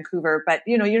from Vancouver, but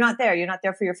you know, you're not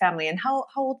there for your family. And how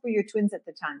old were your twins at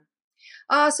the time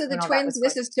So the when all that twins, was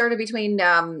this going? is sort of between,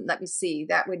 let me see,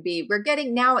 that would be, we're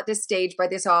getting now at this stage, by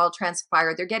this all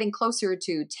transpired, they're getting closer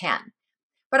to 10.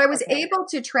 But I was Okay. able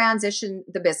to transition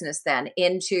the business then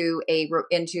into a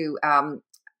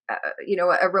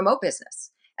remote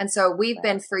business. And so we've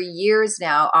been Right. for years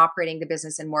now operating the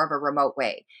business in more of a remote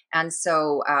way. And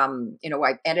so, I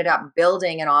ended up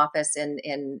building an office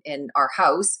in our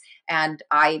house, and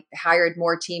I hired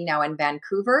more team now in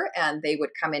Vancouver, and they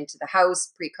would come into the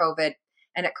house pre-COVID.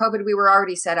 And at COVID, we were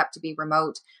already set up to be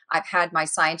remote. I've had my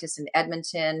scientists in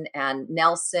Edmonton and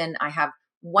Nelson. I have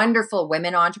wonderful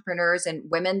women entrepreneurs and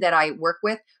women that I work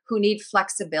with who need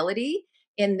flexibility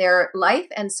in their life.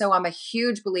 And so I'm a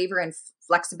huge believer in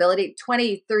flexibility.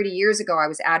 20, 30 years ago, I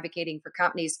was advocating for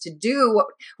companies to do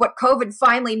what COVID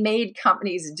finally made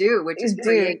companies do, which is You do,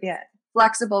 create yeah.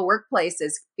 flexible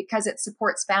workplaces because it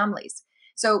supports families.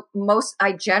 So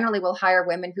I generally will hire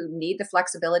women who need the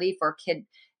flexibility for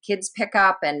kids pick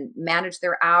up and manage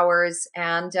their hours.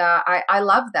 And I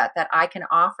love that I can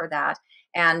offer that,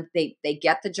 and they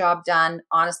get the job done.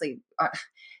 Honestly,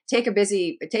 take a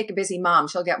busy mom;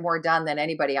 she'll get more done than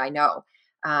anybody I know.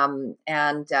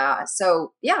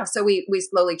 So we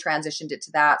slowly transitioned it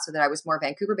to that, so that I was more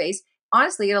Vancouver based.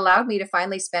 Honestly, it allowed me to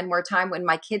finally spend more time when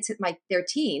my kids hit their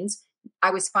teens.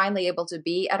 I was finally able to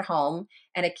be at home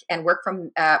and work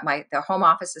from the home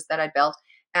offices that I built,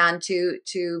 and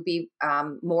to be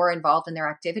more involved in their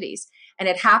activities. And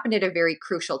it happened at a very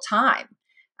crucial time,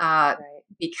 uh, Right.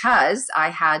 because I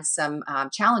had some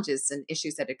challenges and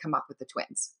issues that had come up with the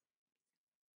twins.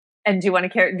 And do you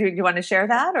want to share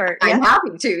that, or I'm yeah?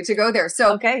 happy to go there.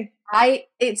 So Okay.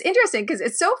 it's interesting because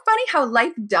it's so funny how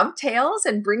life dovetails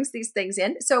and brings these things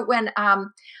in. So when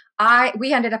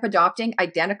we ended up adopting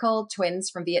identical twins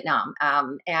from Vietnam,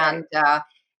 Right.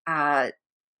 uh,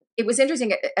 it was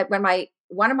interesting when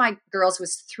one of my girls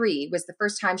was 3, was the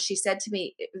first time she said to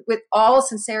me with all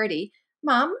sincerity,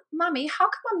 Mommy, how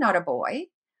come I'm not a boy?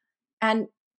 And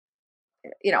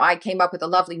I came up with a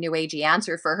lovely new agey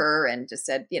answer for her and just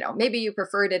said, maybe you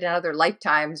preferred it in other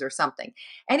lifetimes or something.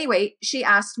 Anyway, she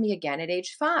asked me again at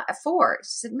age 4. She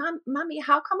said, Mommy,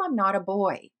 how come I'm not a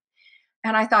boy?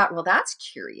 And I thought, well, that's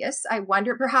curious. I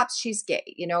wonder, perhaps she's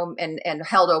gay, and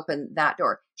held open that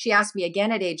door. She asked me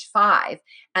again at age 5.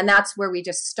 And that's where we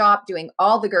just stopped doing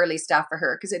all the girly stuff for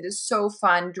her, because it is so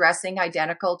fun dressing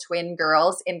identical twin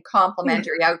girls in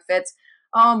complementary outfits.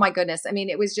 Oh my goodness. I mean,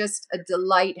 it was just a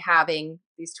delight having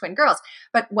these twin girls.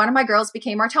 But one of my girls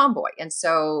became our tomboy. And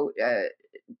so,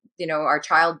 our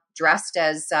child dressed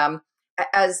as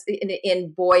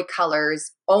in boy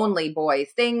colors, only boy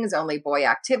things, only boy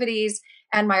activities.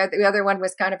 And the other one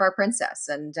was kind of our princess.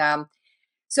 And that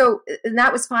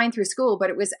was fine through school. But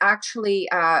it was actually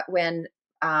when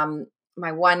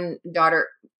my one daughter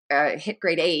hit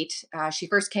grade 8, she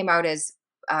first came out as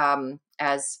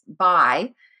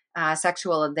bi,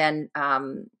 sexual, and then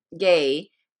gay,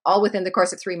 all within the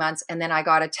course of 3 months. And then I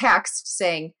got a text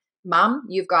saying, Mom,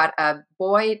 you've got a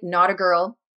boy, not a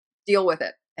girl. Deal with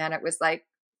it. And it was like,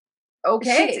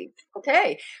 She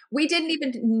okay. We didn't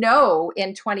even know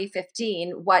in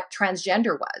 2015 what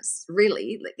transgender was,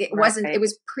 really. It wasn't, it Right.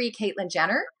 was pre Caitlyn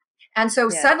Jenner. And so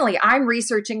Yes. suddenly I'm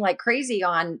researching like crazy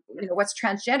on, what's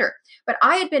transgender. But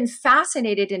I had been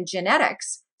fascinated in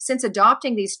genetics since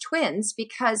adopting these twins,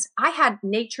 because I had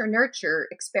nature nurture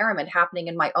experiment happening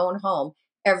in my own home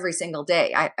every single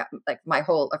day. I like my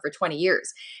whole for 20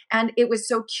 years. And it was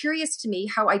so curious to me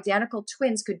how identical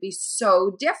twins could be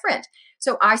so different.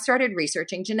 So I started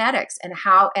researching genetics and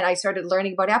I started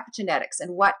learning about epigenetics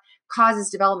and what causes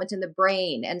development in the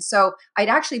brain. And so I'd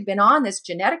actually been on this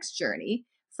genetics journey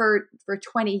for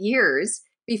 20 years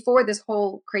before this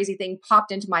whole crazy thing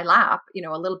popped into my lap,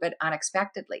 a little bit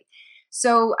unexpectedly.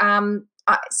 So, when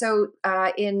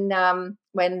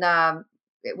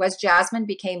it was Jasmine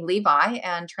became Levi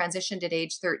and transitioned at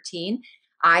age 13,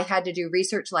 I had to do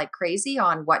research like crazy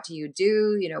on what do you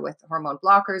do, with hormone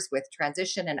blockers, with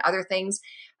transition and other things.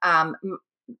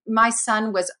 My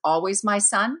son was always my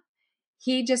son.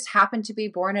 He just happened to be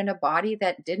born in a body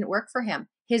that didn't work for him.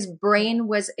 His Yeah. brain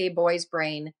was a boy's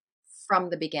brain from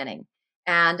the beginning.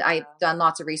 And I've Wow. done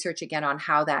lots of research again on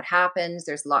how that happens.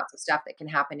 There's lots of stuff that can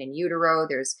happen in utero.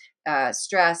 There's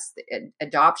stress.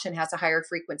 Adoption has a higher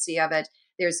frequency of it.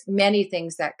 There's many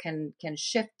things that can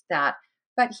shift that.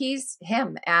 But he's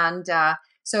him, and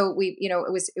so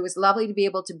it was lovely to be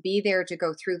able to be there to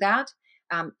go through that.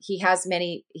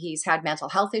 He's had mental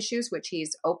health issues, which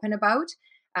he's open about.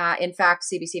 In fact,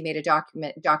 CBC made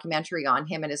a documentary on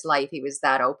him and his life. He was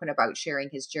that open about sharing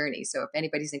his journey. So if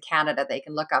anybody's in Canada, they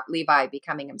can look up Levi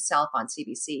Becoming Himself on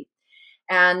CBC.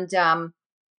 And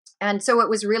and so it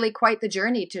was really quite the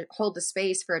journey to hold the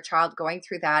space for a child going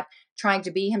through that, trying to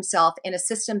be himself in a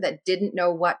system that didn't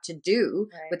know what to do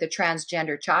with a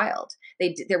transgender child.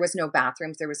 There was no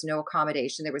bathrooms, there was no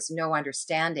accommodation, there was no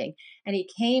understanding. And he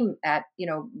came at,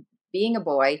 being a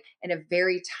boy in a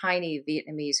very tiny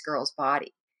Vietnamese girl's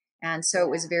body. And so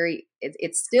it was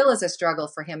it still is a struggle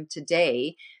for him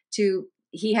today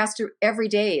he has to every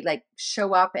day like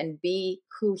show up and be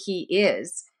who he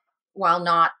is while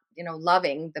not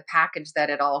loving the package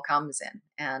that it all comes in.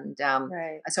 And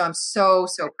so I'm so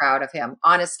proud of him.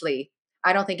 Honestly,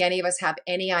 I don't think any of us have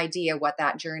any idea what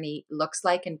that journey looks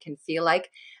like and can feel like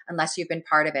unless you've been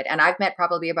part of it. And I've met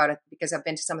probably because I've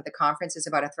been to some of the conferences,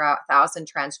 about 1,000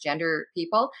 transgender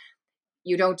people.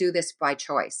 You don't do this by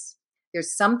choice.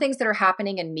 There's some things that are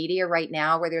happening in media right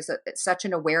now where there's such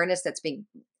an awareness that's being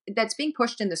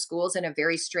pushed in the schools in a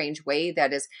very strange way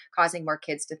that is causing more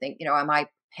kids to think, am I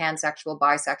pansexual,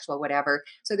 bisexual, whatever.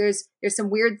 So there's some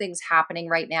weird things happening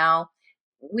right now.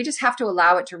 We just have to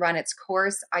allow it to run its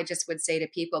course. I just would say to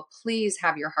people, please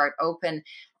have your heart open.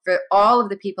 For all of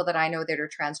the people that I know that are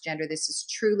transgender, this is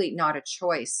truly not a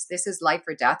choice. This is life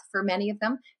or death for many of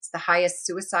them. It's the highest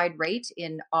suicide rate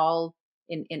in all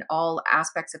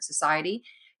aspects of society,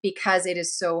 because it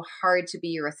is so hard to be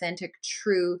your authentic,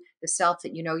 true, the self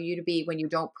that you know you to be when you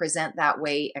don't present that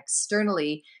way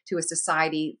externally to a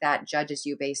society that judges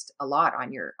you based a lot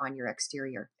on your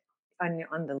exterior. On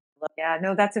the look. Yeah,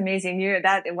 no, that's amazing. You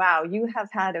have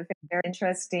had a very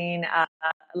interesting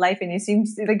life, and you seem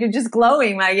like you're just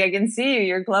glowing. Like I can see you,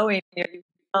 you're glowing.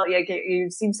 You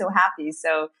seem so happy.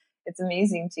 So it's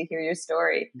amazing to hear your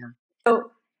story. Yeah.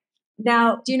 So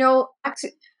now, do you know?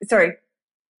 Sorry,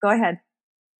 go ahead.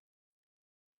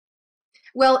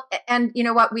 Well, and you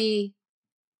know what,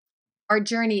 our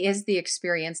journey is the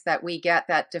experience that we get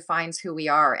that defines who we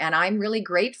are. And I'm really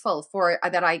grateful for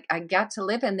that. I get to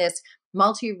live in this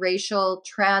multiracial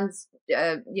trans,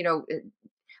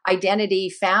 identity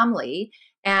family,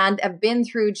 and have been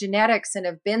through genetics and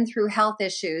have been through health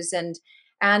issues, and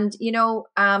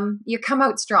you come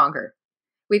out stronger.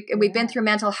 We've been through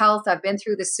mental health. I've been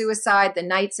through the suicide, the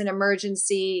nights in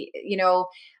emergency,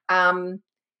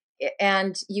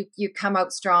 and you come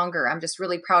out stronger. I'm just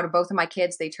really proud of both of my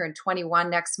kids. They turn 21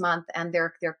 next month, and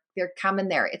they're coming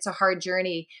there. It's a hard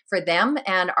journey for them,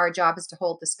 and our job is to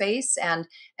hold the space and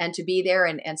to be there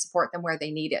and support them where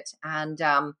they need it. And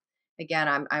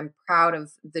again, I'm proud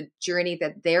of the journey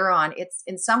that they're on. It's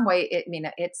in some way,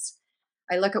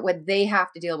 I look at what they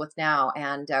have to deal with now,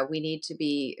 and we need to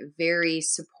be very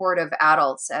supportive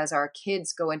adults as our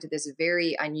kids go into this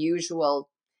very unusual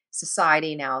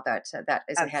society now that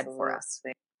is ahead for us.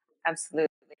 Absolutely.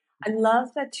 I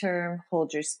love that term,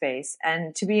 hold your space.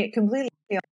 And to be completely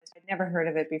honest, I'd never heard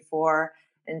of it before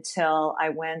until I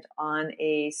went on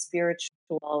a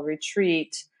spiritual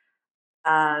retreat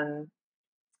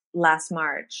last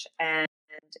March. And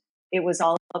it was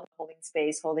all about holding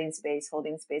space, holding space,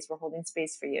 holding space. We're holding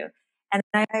space for you. And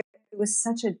it was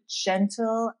such a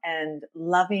gentle and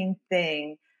loving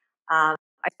thing. I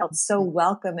felt so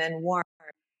welcome and warm.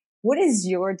 What is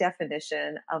your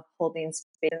definition of holding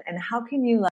space, and how can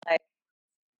you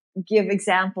give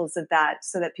examples of that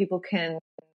so that people can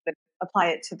apply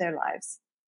it to their lives?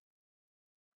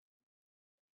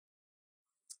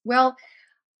 Well,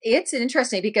 it's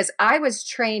interesting because I was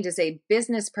trained as a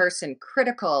business person,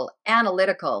 critical,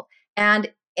 analytical,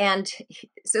 and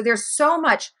so there's so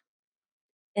much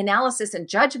analysis and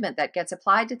judgment that gets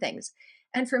applied to things.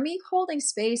 And for me, holding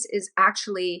space is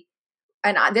actually,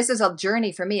 and this is a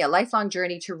journey for me, a lifelong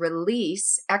journey to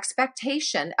release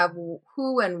expectation of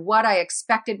who and what I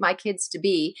expected my kids to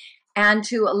be, and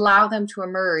to allow them to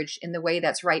emerge in the way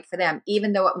that's right for them,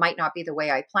 even though it might not be the way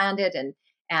I planned it.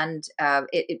 And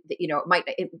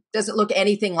it doesn't look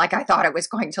anything like I thought it was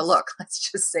going to look.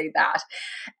 Let's just say that.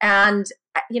 And,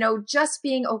 just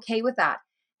being okay with that.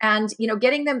 And,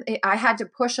 getting them, I had to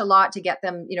push a lot to get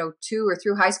them, to or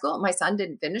through high school. My son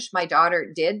didn't finish. My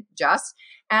daughter did just.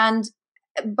 And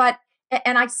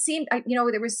I seemed,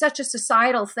 there was such a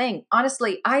societal thing.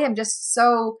 Honestly, I just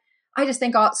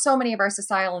think so many of our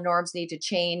societal norms need to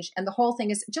change. And the whole thing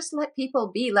is just let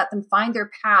people be, let them find their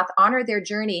path, honor their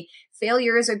journey.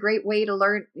 Failure is a great way to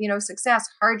learn, success.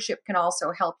 Hardship can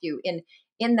also help you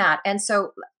in that. And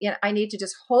so I need to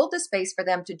just hold the space for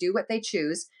them to do what they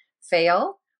choose,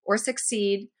 fail or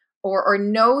succeed, or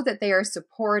know that they are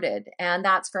supported. And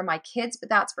that's for my kids, but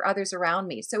that's for others around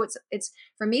me. So it's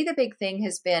for me, the big thing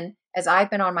has been, as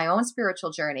I've been on my own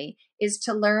spiritual journey, is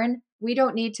to learn we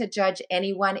don't need to judge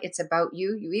anyone. It's about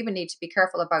you. You even need to be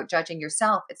careful about judging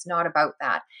yourself. It's not about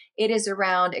that. It is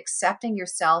around accepting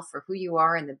yourself for who you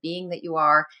are and the being that you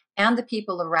are and the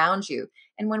people around you.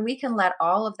 And when we can let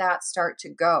all of that start to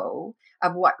go,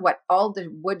 of what all the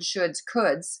would, shoulds,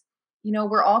 coulds,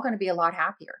 we're all going to be a lot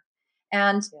happier.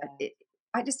 And Yeah.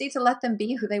 I just need to let them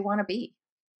be who they want to be.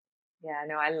 Yeah,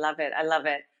 no, I love it. I love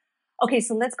it. Okay,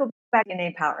 so let's go back in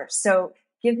A Power. So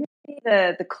give me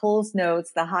the Coles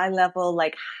notes, the high level,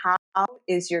 like how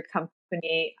is your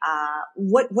company,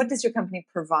 what does your company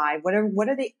provide? What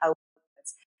are the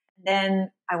outputs? And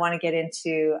then I want to get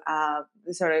into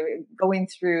sort of going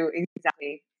through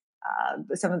exactly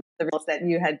some of the results that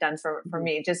you had done for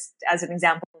me, just as an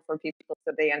example for people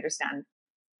so they understand.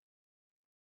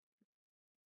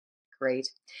 Great.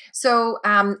 So,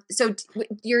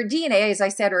 your DNA, as I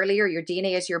said earlier, your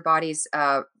DNA is your body's.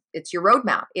 It's your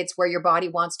roadmap. It's where your body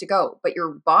wants to go. But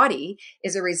your body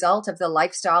is a result of the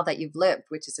lifestyle that you've lived,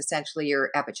 which is essentially your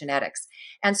epigenetics.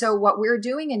 And so, what we're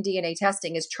doing in DNA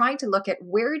testing is trying to look at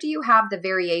where do you have the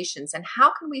variations, and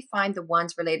how can we find the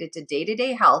ones related to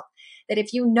day-to-day health that,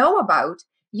 if you know about,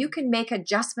 you can make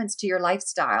adjustments to your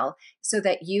lifestyle so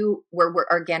that we're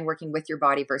again working with your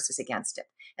body versus against it.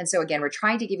 And so again, we're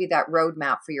trying to give you that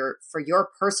roadmap for your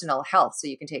personal health so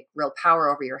you can take real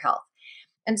power over your health.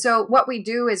 And so what we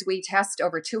do is we test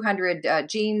over 200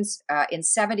 genes in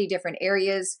 70 different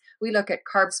areas. We look at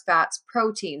carbs, fats,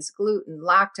 proteins, gluten,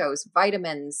 lactose,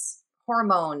 vitamins,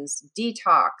 hormones,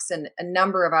 detox, and a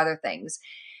number of other things.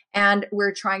 And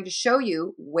we're trying to show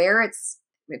you where it's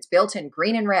built in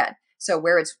green and red. So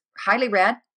where it's highly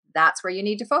red, that's where you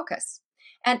need to focus.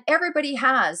 And everybody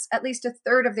has at least a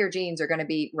third of their genes are going to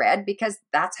be red because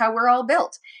that's how we're all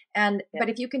built. But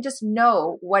if you can just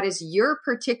know what is your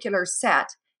particular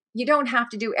set, you don't have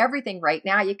to do everything right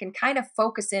now. You can kind of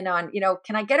focus in on,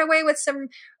 can I get away with some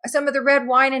of the red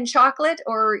wine and chocolate,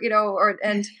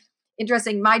 and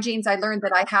interesting, my genes, I learned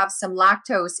that I have some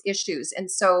lactose issues. And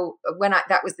so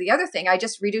that was the other thing, I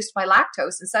just reduced my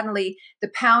lactose and suddenly the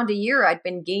pound a year I'd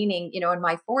been gaining, in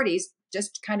my 40s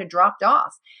just kind of dropped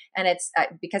off. And it's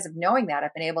because of knowing that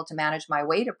I've been able to manage my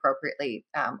weight appropriately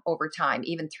over time,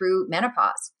 even through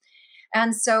menopause.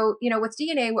 And so, with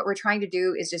DNA, what we're trying to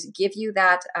do is just give you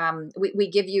that. We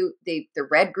give you the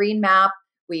red green map.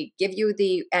 We give you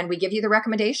the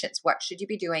recommendations. What should you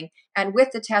be doing? And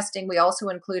with the testing, we also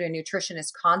include a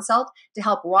nutritionist consult to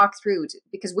help walk through,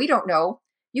 because we don't know.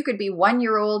 You could be 1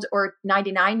 year old or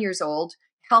 99 years old,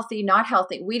 healthy, not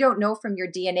healthy. We don't know from your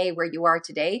DNA where you are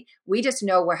today. We just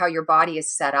know how your body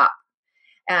is set up.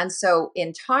 And so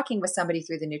in talking with somebody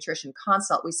through the nutrition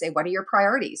consult, we say, what are your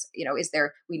priorities? Is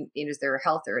there a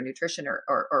health or a nutrition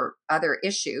or other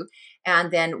issue?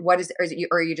 And then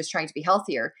are you just trying to be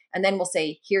healthier? And then we'll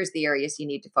say, here's the areas you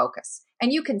need to focus.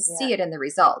 And you can see it in the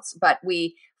results, but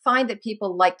we find that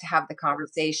people like to have the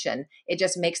conversation. It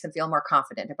just makes them feel more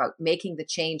confident about making the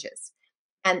changes.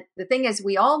 And the thing is,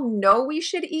 we all know we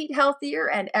should eat healthier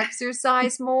and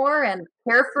exercise more and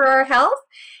care for our health.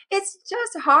 It's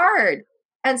just hard.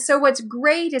 And so what's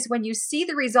great is when you see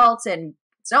the results in,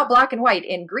 it's not black and white,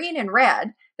 in green and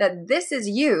red, that this is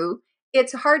you,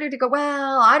 it's harder to go,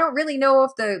 well, I don't really know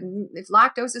if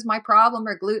lactose is my problem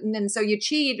or gluten. And so you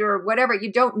cheat or whatever,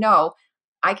 you don't know.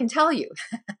 I can tell you.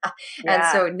 And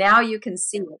so now you can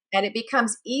see it and it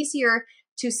becomes easier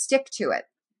to stick to it.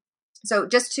 So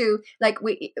just to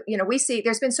we see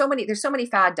there's so many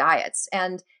fad diets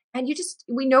and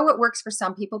we know what works for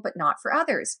some people, but not for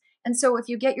others. And so if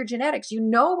you get your genetics, you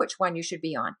know which one you should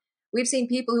be on. We've seen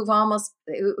people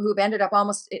who've ended up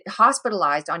almost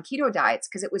hospitalized on keto diets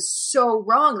because it was so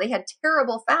wrong. They had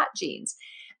terrible fat genes.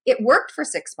 It worked for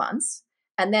 6 months.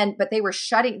 But they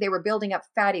were building up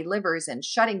fatty livers and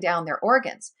shutting down their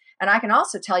organs. And I can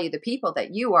also tell you the people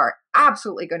that you are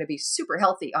absolutely going to be super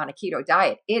healthy on a keto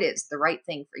diet. It is the right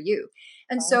thing for you.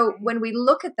 And so when we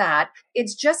look at that,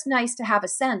 it's just nice to have a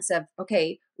sense of,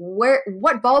 okay, what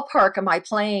ballpark am I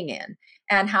playing in?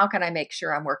 And how can I make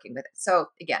sure I'm working with it? So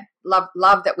again, love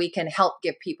that we can help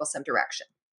give people some direction.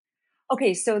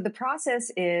 Okay, so the process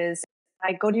is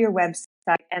I go to your website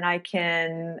and I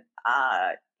can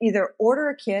either order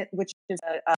a kit, which is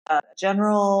a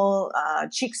general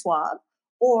cheek swab,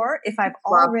 or if I've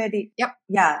already,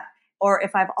 or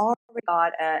if I've already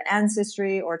got an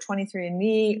Ancestry or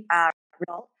 23andMe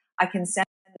result, I can send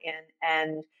it in.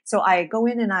 And so I go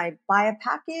in and I buy a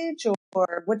package,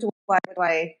 or what do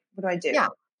I do? Yeah.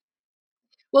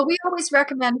 Well, we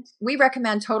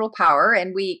recommend Total Power,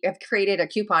 and we have created a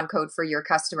coupon code for your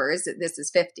customers. This is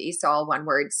 50, so all one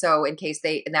word. So in case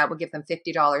and that will give them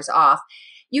 $50 off.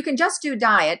 You can just do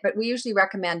diet, but we usually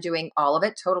recommend doing all of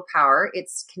it, Total Power.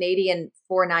 It's Canadian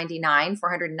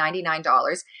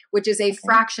 $499, which is a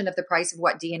fraction of the price of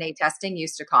what DNA testing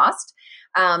used to cost.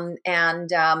 And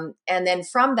then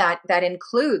from that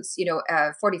includes,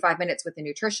 45 minutes with a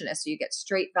nutritionist. So you get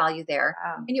straight value there.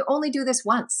 Wow. And you only do this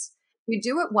once. You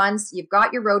do it once, you've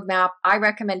got your roadmap. I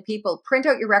recommend people print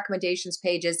out your recommendations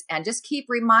pages and just keep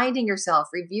reminding yourself,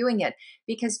 reviewing it,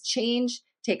 because change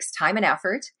takes time and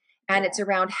effort. And it's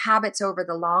around habits over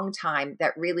the long time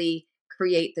that really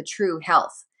create the true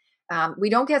health. We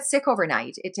don't get sick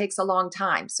overnight. It takes a long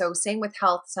time. So same with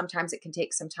health. Sometimes it can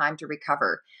take some time to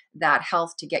recover that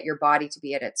health to get your body to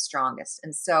be at its strongest.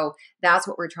 And so that's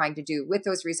what we're trying to do with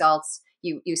those results.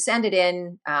 You send it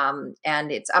in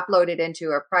and it's uploaded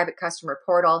into a private customer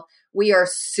portal. We are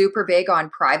super big on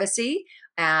privacy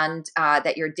and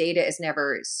that your data is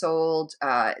never sold.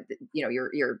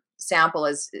 Your sample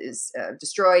is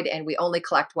destroyed, and we only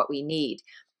collect what we need.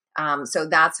 So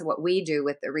that's what we do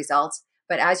with the results.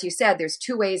 But as you said, there's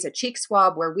two ways: a cheek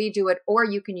swab where we do it, or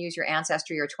you can use your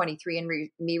Ancestry or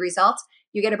 23andMe results.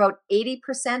 You get about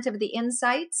 80% of the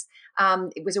insights.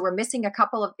 We're missing a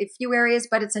few areas,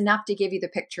 but it's enough to give you the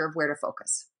picture of where to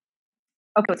focus.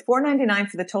 Okay, it's $499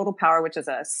 for the Total Power, which is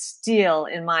a steal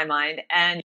in my mind.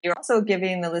 And you're also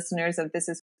giving the listeners of This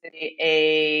Is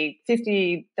a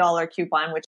 $50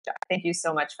 coupon, which thank you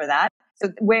so much for that. So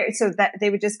that they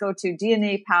would just go to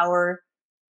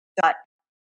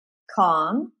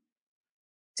dnapower.com.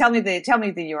 Tell me the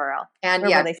URL. And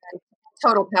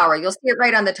Total Power. You'll see it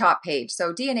right on the top page.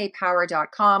 So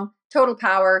dnapower.com, Total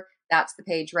Power. That's the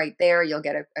page right there. You'll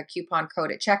get a coupon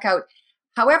code at checkout.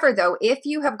 However, though, if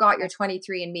you have got your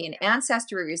 23andMe and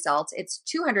Ancestry results, it's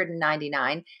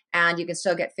 $299 and you can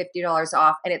still get $50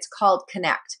 off. And it's called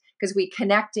Connect because we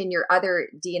connect in your other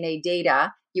DNA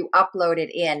data. You upload it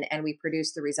in and we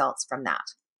produce the results from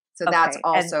that. So that's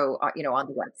also, on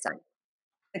the website.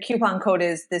 The coupon code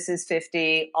is This Is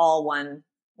 50, all one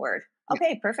word.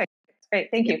 Okay, perfect. Great.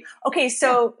 Thank you. Okay.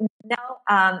 So now,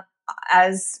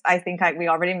 as I think we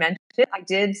already mentioned, I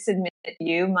did submit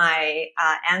you my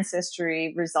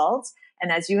Ancestry results.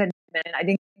 And as you had mentioned, I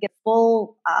didn't get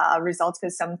full results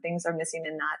because some things are missing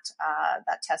in that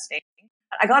testing.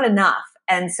 But I got enough.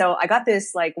 And so I got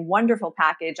this wonderful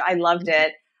package. I loved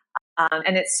it.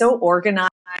 And it's so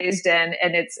organized and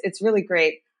it's really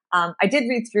great. I did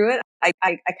read through it. I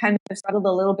kind of struggled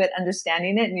a little bit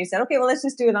understanding it. And you said, okay, well, let's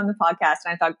just do it on the podcast.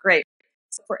 And I thought, great.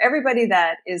 So for everybody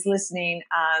that is listening,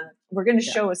 we're going to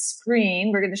show a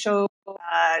screen. We're going to show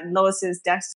Lois's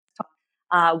desktop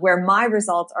where my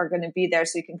results are going to be there.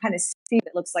 So you can kind of see what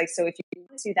it looks like. So if you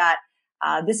want to see that,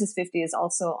 This Is 50 is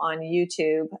also on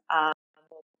YouTube.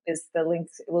 Is the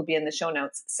links will be in the show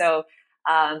notes. So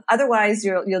otherwise,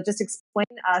 you'll just explain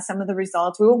some of the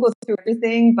results. We won't go through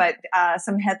everything, but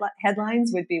some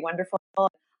headlines would be wonderful.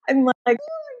 I'm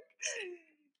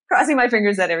crossing my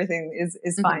fingers that everything is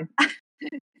fine.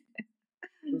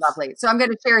 Lovely. So I'm going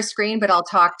to share a screen, but I'll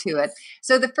talk to it.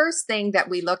 So the first thing that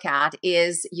we look at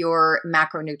is your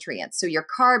macronutrients. So your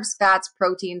carbs, fats,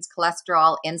 proteins,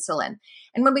 cholesterol, insulin.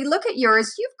 And when we look at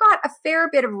yours, you've got a fair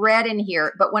bit of red in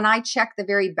here, but when I check the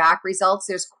very back results,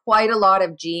 there's quite a lot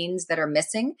of genes that are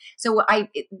missing. So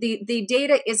the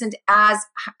data isn't as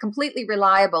completely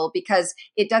reliable because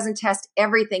it doesn't test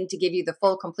everything to give you the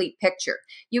full complete picture.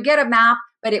 You get a map,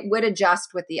 but it would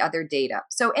adjust with the other data.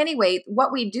 So anyway,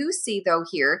 what we do see though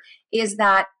here is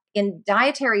that in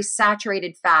dietary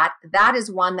saturated fat, that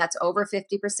is one that's over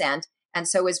 50%, and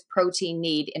so is protein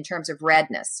need in terms of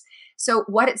redness. So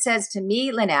what it says to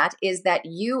me, Lynette, is that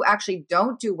you actually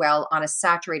don't do well on a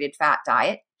saturated fat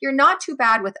diet. You're not too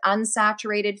bad with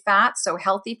unsaturated fats, so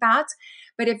healthy fats.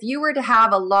 But if you were to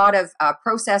have a lot of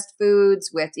processed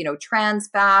foods with, trans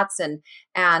fats and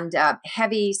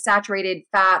heavy saturated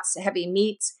fats, heavy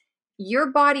meats,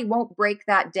 your body won't break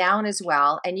that down as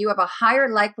well. And you have a higher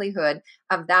likelihood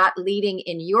of that leading,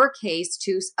 in your case,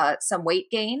 to some weight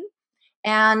gain.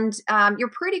 And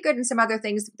you're pretty good in some other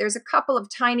things. There's a couple of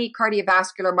tiny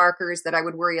cardiovascular markers that I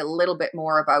would worry a little bit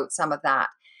more about some of that.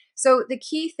 So the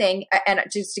key thing, and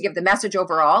just to give the message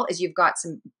overall, is you've got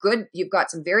some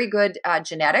very good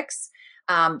genetics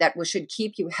that should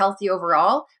keep you healthy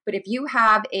overall. But if you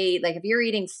have if you're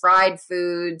eating fried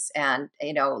foods and,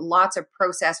 lots of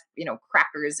processed,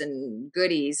 crackers and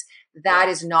goodies, that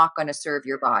is not going to serve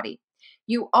your body.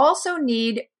 You also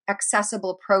need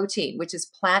accessible protein, which is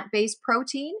plant-based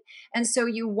protein. And so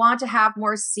you want to have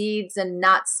more seeds and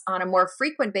nuts on a more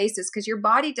frequent basis because your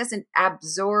body doesn't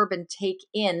absorb and take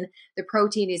in the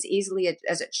protein as easily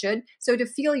as it should. So to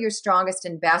feel your strongest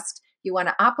and best, you want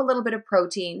to up a little bit of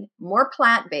protein, more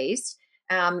plant-based,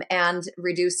 and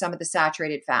reduce some of the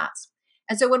saturated fats.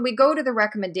 And so when we go to the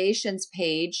recommendations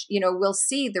page, we'll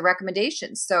see the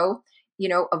recommendations. So,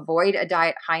 avoid a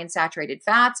diet high in saturated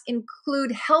fats,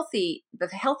 include the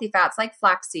healthy fats like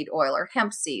flaxseed oil or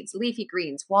hemp seeds, leafy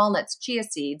greens, walnuts, chia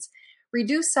seeds,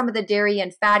 reduce some of the dairy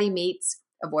and fatty meats,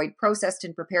 avoid processed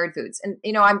and prepared foods. And,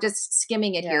 I'm just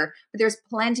skimming it here, but there's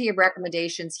plenty of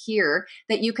recommendations here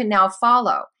that you can now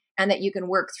follow and that you can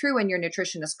work through in your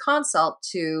nutritionist consult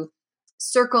to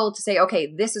circle to say,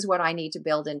 okay, this is what I need to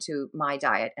build into my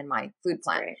diet and my food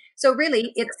plan. Great. So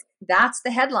really that's the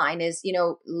headline is,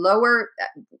 lower,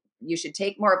 you should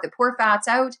take more of the poor fats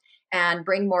out and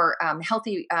bring more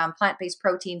healthy plant-based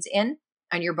proteins in,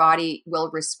 and your body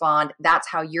will respond. That's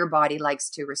how your body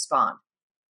likes to respond.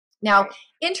 Now,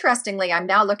 interestingly, I'm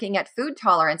now looking at food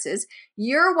tolerances.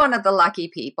 You're one of the lucky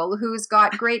people who's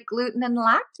got great gluten and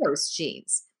lactose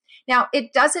genes. Now,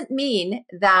 it doesn't mean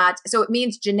that, so it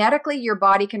means genetically your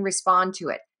body can respond to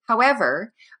it.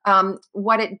 However,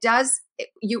 what it does,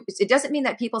 it doesn't mean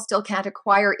that people still can't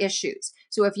acquire issues.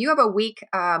 So if you have a weak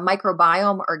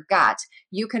microbiome or gut,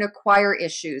 you can acquire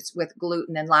issues with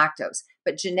gluten and lactose.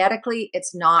 But genetically,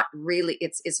 it's not really,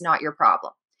 it's not your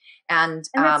problem. And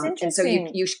so you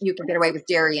can get away with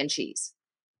dairy and cheese.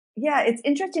 Yeah, it's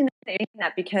interesting saying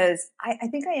that because I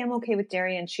think I am okay with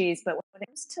dairy and cheese, but when it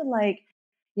comes to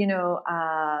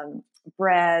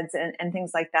breads and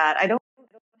things like that, I don't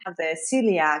have the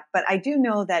celiac, but I do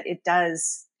know that it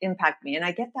does impact me, and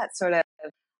I get that sort of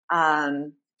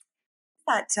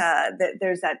that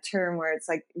there's that term where it's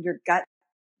like your gut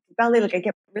belly, like I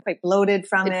get really quite bloated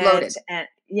from it, and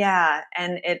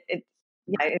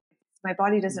my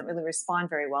body doesn't really respond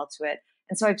very well to it,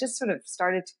 and so I just sort of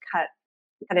started to cut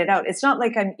it out. It's not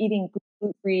like I'm eating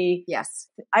gluten-free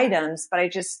items, but I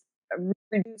just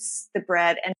reduce the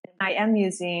bread, and I am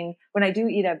using, when I do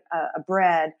eat a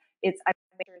bread, I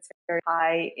make sure it's very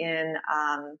high in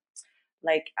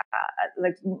like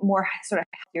more sort of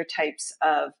healthier types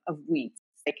of wheat,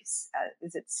 like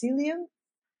is it psyllium?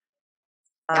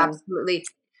 Absolutely.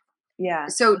 Yeah.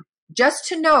 So just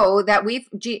to know that we've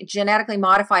genetically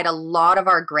modified a lot of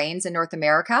our grains in North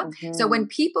America. Mm-hmm. So when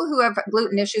people who have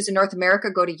gluten issues in North America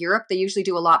go to Europe, they usually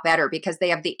do a lot better because they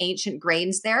have the ancient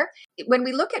grains there. When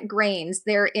we look at grains,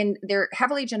 they're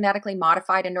heavily genetically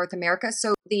modified in North America.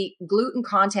 So the gluten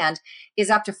content is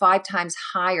up to 5 times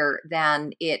higher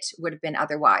than it would have been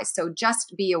otherwise. So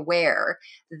just be aware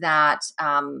that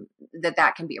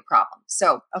that can be a problem.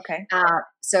 So, okay.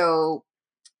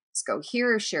 Let's go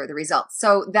here, share the results.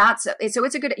 So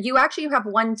it's a good, you have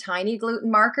one tiny gluten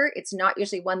marker. It's not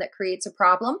usually one that creates a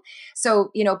problem.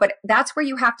 So, but that's where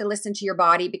you have to listen to your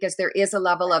body because there is a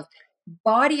level of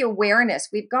body awareness.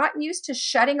 We've gotten used to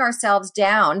shutting ourselves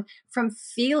down from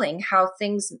feeling how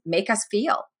things make us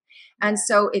feel. And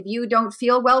so if you don't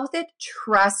feel well with it,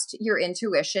 trust your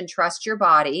intuition, trust your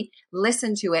body,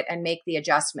 listen to it and make the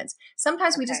adjustments.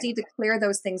 Sometimes we just need to clear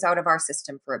those things out of our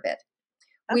system for a bit.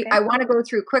 Okay. I want to go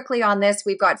through quickly on this.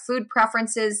 We've got food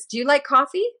preferences. Do you like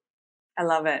coffee? I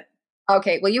love it.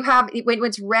 Okay. Well, when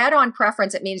it's red on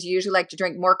preference, it means you usually like to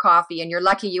drink more coffee, and you're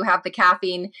lucky you have the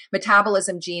caffeine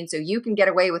metabolism gene, so you can get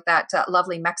away with that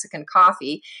lovely Mexican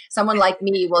coffee. Someone like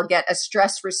me will get a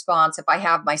stress response if I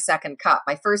have my second cup.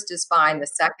 My first is fine. The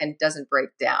second doesn't break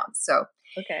down. So.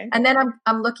 Okay. And then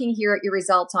I'm looking here at your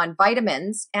results on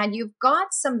vitamins, and you've got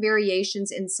some variations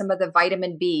in some of the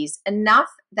vitamin Bs, enough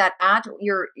that at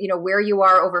your, where you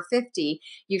are over 50,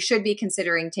 you should be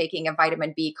considering taking a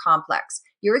vitamin B complex.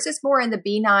 Yours is more in the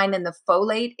B9 and the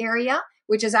folate area,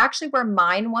 which is actually where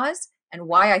mine was and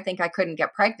why I think I couldn't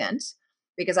get pregnant,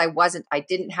 because I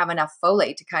didn't have enough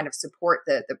folate to kind of support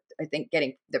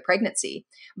getting the pregnancy.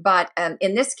 But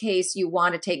in this case, you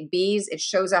want to take Bs. It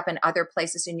shows up in other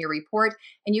places in your report.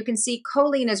 And you can see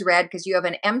choline is red because you have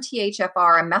an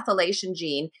MTHFR, a methylation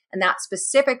gene. And that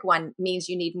specific one means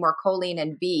you need more choline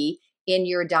and B in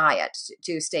your diet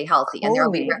to stay healthy. Choline. And there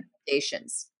will be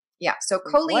recommendations. Yeah. So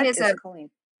choline is choline?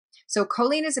 So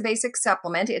choline is a basic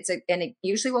supplement. And it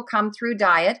usually will come through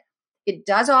diet. It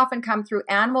does often come through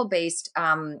animal-based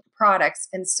products.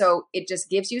 And so it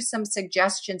just gives you some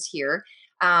suggestions here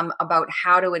about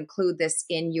how to include this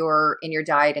in your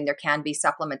diet, and there can be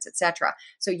supplements, etc.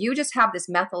 So you just have this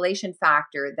methylation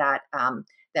factor that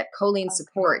choline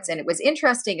supports. And it was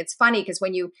interesting. It's funny because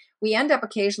when we end up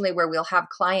occasionally where we'll have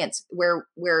clients where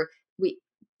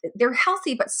they're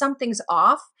healthy, but something's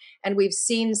off. And we've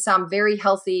seen some very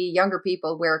healthy younger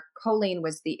people where choline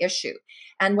was the issue.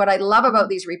 And what I love about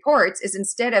these reports is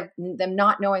instead of them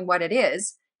not knowing what it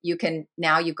is, you can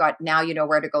now you know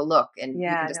where to go look, and you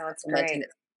can Yeah, just no, it's supplement, and great.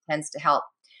 it tends to help.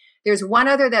 There's one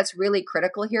other that's really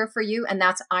critical here for you, and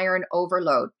that's iron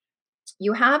overload.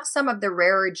 You have some of the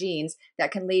rarer genes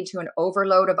that can lead to an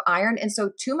overload of iron. And so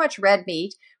too much red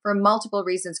meat for multiple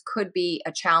reasons could be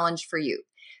a challenge for you.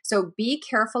 So be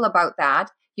careful about that.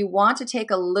 You want to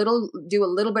do a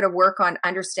little bit of work on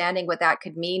understanding what that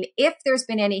could mean. If there's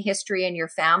been any history in your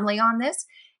family on this,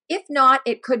 if not,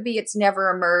 it could be it's never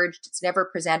emerged, it's never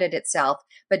presented itself,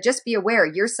 but just be aware,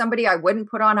 you're somebody I wouldn't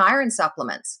put on iron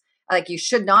supplements. Like, you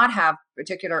should not have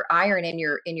particular iron in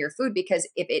your food, because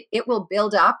if it will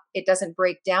build up, it doesn't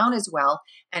break down as well,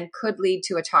 and could lead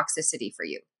to a toxicity for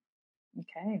you.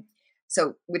 Okay.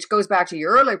 So, which goes back to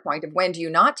your earlier point of when do you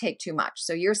not take too much.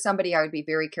 So you're somebody I would be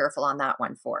very careful on that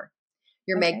one for.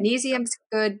 Your Okay. magnesium's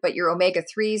good, but your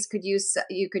omega-3s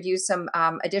you could use some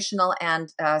additional,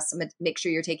 and make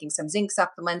sure you're taking some zinc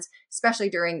supplements, especially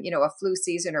during, a flu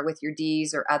season or with your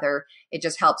Ds or other. It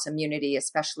just helps immunity,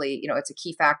 especially, it's a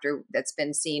key factor that's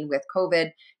been seen with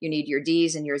COVID. You need your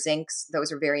Ds and your zincs.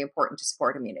 Those are very important to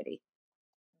support immunity.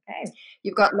 Okay.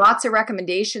 You've got lots of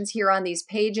recommendations here on these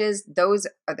pages. Those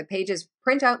are the pages.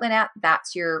 Print out, Lynette.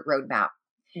 That's your roadmap.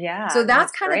 So Yeah, no,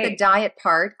 that's it's kind of the great. diet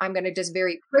part. I'm going to just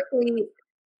very quickly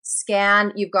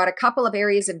scan. You've got a couple of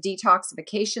areas of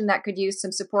detoxification that could use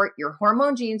some support. Your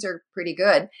hormone genes are pretty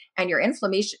good, and your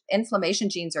inflammation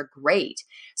genes are great.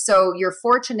 So you're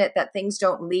fortunate that things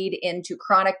don't lead into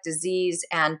chronic disease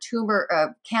and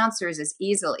tumor cancers as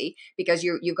easily, because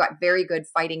you've got very good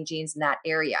fighting genes in that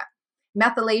area.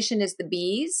 Methylation is the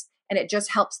B's, and it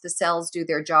just helps the cells do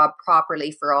their job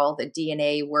properly for all the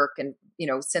DNA work and,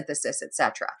 synthesis,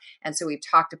 etc. And so we've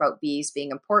talked about B's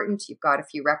being important. You've got a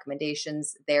few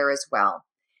recommendations there as well.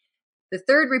 The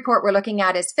third report we're looking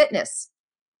at is fitness.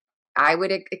 I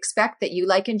would expect that you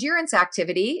like endurance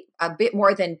activity a bit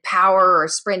more than power or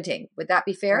sprinting. Would that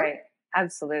be fair? Right.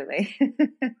 Absolutely.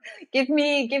 Give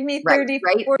me Right, 30,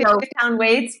 right. 40 So pound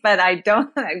weights, but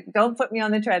don't put me on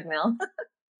the treadmill.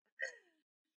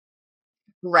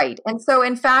 right. And so,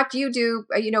 in fact, you do,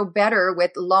 better with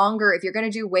longer. If you're going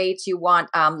to do weights, you want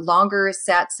longer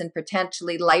sets and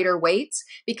potentially lighter weights,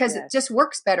 because it Yes. just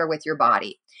works better with your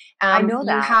body. I know You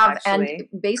that have, and actually.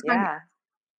 based on, Yeah.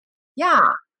 yeah,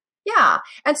 yeah.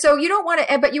 And so you don't want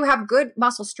to, but you have good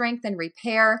muscle strength and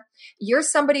repair. You're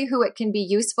somebody who it can be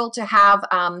useful to have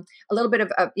a little bit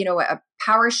of, a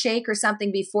power shake or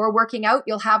something before working out.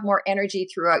 You'll have more energy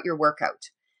throughout your workout.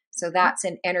 So that's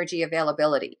an energy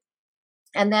availability.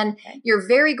 And then Okay. you're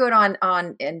very good on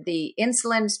in the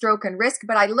insulin, stroke, and risk.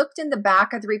 But I looked in the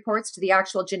back of the reports to the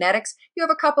actual genetics. You have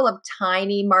a couple of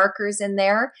tiny markers in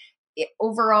there. It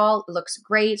overall looks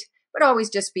great, but always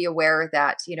just be aware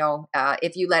that,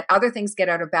 if you let other things get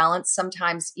out of balance,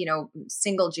 sometimes,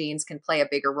 single genes can play a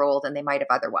bigger role than they might have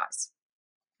otherwise.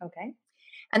 Okay.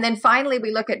 And then finally,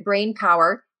 we look at brain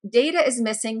power. Data is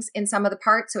missing in some of the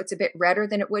parts, so it's a bit redder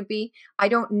than it would be. I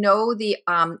don't know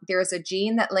there's a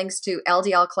gene that links to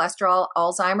LDL cholesterol,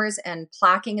 Alzheimer's, and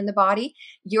plaquing in the body.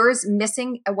 Yours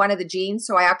missing one of the genes,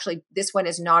 so this one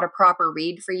is not a proper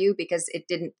read for you, because it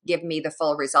didn't give me the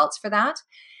full results for that.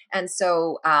 And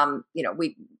so, I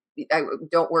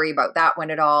don't worry about that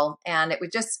one at all. And it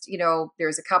would just,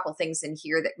 there's a couple things in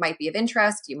here that might be of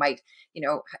interest. You might,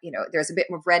 there's a bit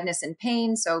of redness and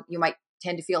pain. So you might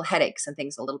tend to feel headaches and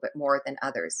things a little bit more than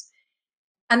others.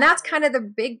 And that's kind of the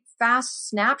big, fast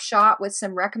snapshot with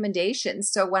some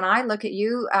recommendations. So when I look at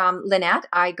you, Lynette,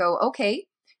 I go, okay,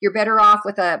 you're better off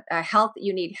with a health.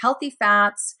 You need healthy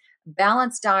fats,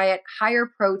 balanced diet, higher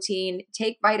protein,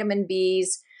 take vitamin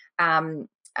Bs,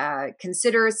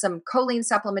 consider some choline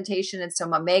supplementation and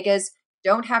some omegas.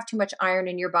 Don't have too much iron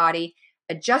in your body.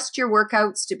 Adjust your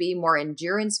workouts to be more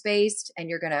endurance based, and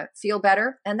you're going to feel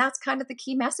better. And that's kind of the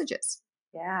key messages.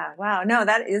 Yeah. Wow. No,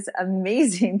 that is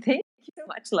amazing. Thank you so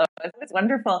much, Lois. It's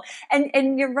wonderful.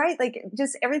 And you're right. Like,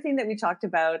 just everything that we talked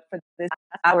about for this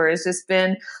hour has just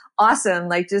been awesome.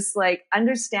 Like, just like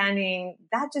understanding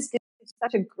that just gives you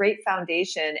such a great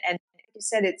foundation. And like you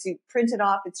said, you print it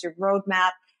off, it's your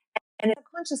roadmap, and it's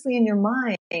consciously in your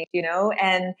mind,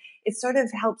 and it sort of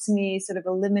helps me sort of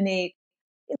eliminate,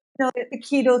 the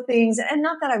keto things. And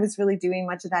not that I was really doing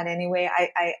much of that anyway.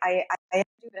 I do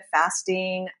a bit of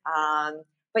fasting.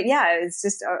 But yeah, it's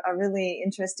just a really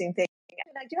interesting thing.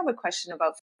 And I do have a question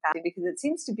about fasting, because it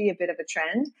seems to be a bit of a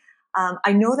trend.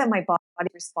 I know that my body is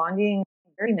responding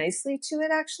very nicely to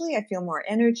it. Actually, I feel more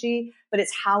energy, but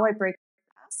it's how I break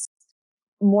fast.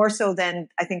 more so than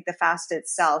I think the fast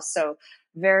itself. So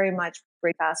very much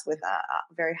break fast with a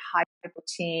very high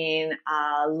protein,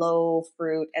 low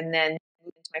fruit, and then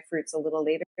move into my fruits a little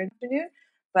later in the afternoon.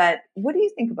 But what do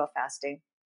you think about fasting?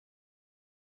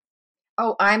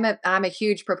 Oh, I'm a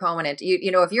huge proponent.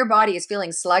 You know, if your body is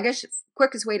feeling sluggish,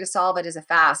 quickest way to solve it is a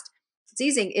fast. It's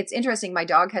easy. It's interesting. My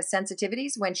dog has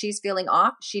sensitivities. When she's feeling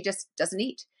off, she just doesn't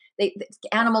eat. The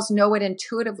animals know it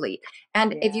intuitively.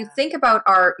 And if you Yeah, think about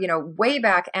our, you know, way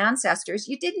back ancestors,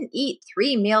 you didn't eat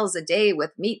 3 meals a day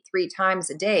with meat 3 times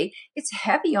a day. It's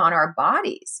heavy on our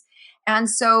bodies. And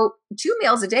so 2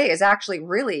 meals a day is actually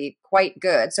really quite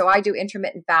good. So I do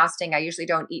intermittent fasting. I usually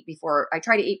don't eat before, I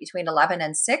try to eat between 11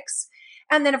 and 6.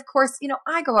 And then, of course, you know,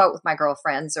 I go out with my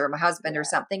girlfriends or my husband or yeah,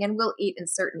 something, and we'll eat in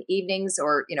certain evenings,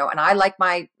 or, you know, and I like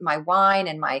my wine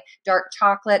and my dark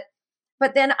chocolate.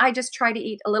 But then I just try to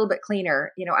eat a little bit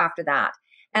cleaner, you know, after that.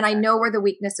 And I know exactly. where the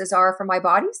weaknesses are for my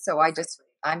body, so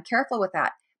I'm careful with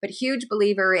that. But huge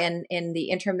believer in the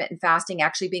intermittent fasting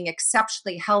actually being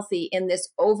exceptionally healthy in this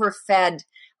overfed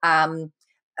um,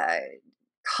 uh,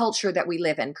 culture that we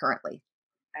live in currently.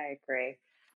 I agree.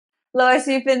 Lois,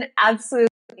 you've been absolutely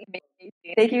amazing.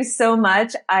 Thank you so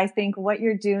much. I think what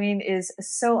you're doing is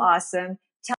so awesome.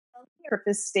 Tell me your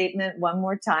purpose statement one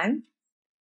more time.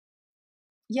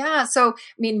 Yeah. So,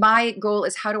 I mean, my goal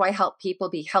is how do I help people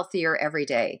be healthier every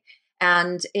day?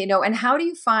 And, you know, and how do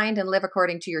you find and live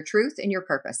according to your truth and your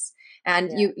purpose?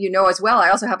 And Yeah. you know, as well, I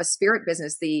also have a spirit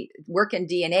business. The work in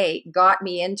DNA got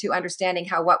me into understanding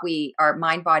how what we our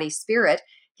mind, body, spirit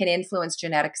can influence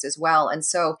genetics as well. And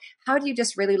so, how do you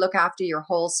just really look after your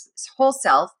whole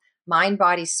self, mind,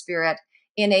 body, spirit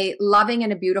in a loving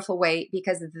and a beautiful way?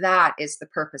 Because that is the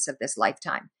purpose of this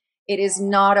lifetime. It is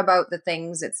not about the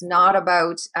things. It's not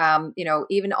about, you know,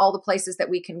 even all the places that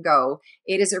we can go.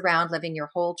 It is around living your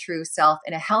whole true self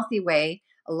in a healthy way,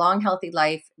 a long, healthy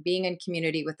life, being in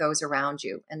community with those around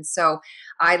you. And so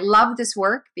I love this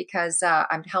work because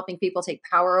I'm helping people take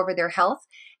power over their health.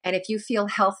 And if you feel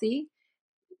healthy,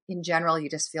 in general, you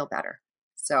just feel better.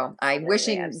 So I'm Absolutely,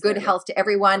 wishing good absolutely. health to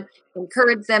everyone.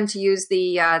 Encourage them to use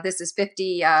the This is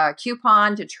 50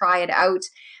 coupon to try it out.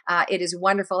 It is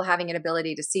wonderful having an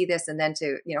ability to see this and then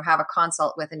to, you know, have a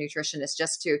consult with a nutritionist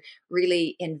just to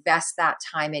really invest that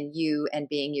time in you and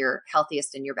being your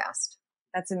healthiest and your best.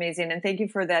 That's amazing. And thank you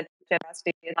for that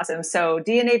generosity. It's awesome. So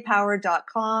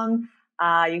dnapower.com.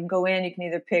 You can go in, you can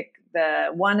either pick the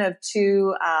one of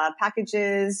two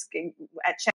packages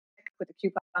at check with the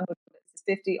coupon code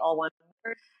 50, all one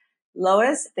word.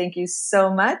 Lois, thank you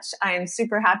so much. I am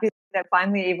super happy that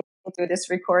finally able to do this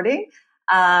recording.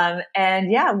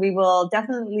 And yeah, we will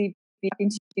definitely be talking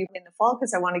to you in the fall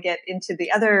because I want to get into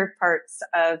the other parts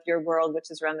of your world, which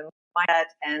is around the mindset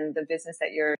and the business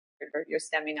that you're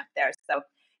stemming up there. So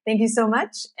thank you so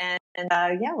much. And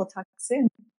yeah, we'll talk soon.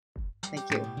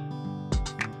 Thank you.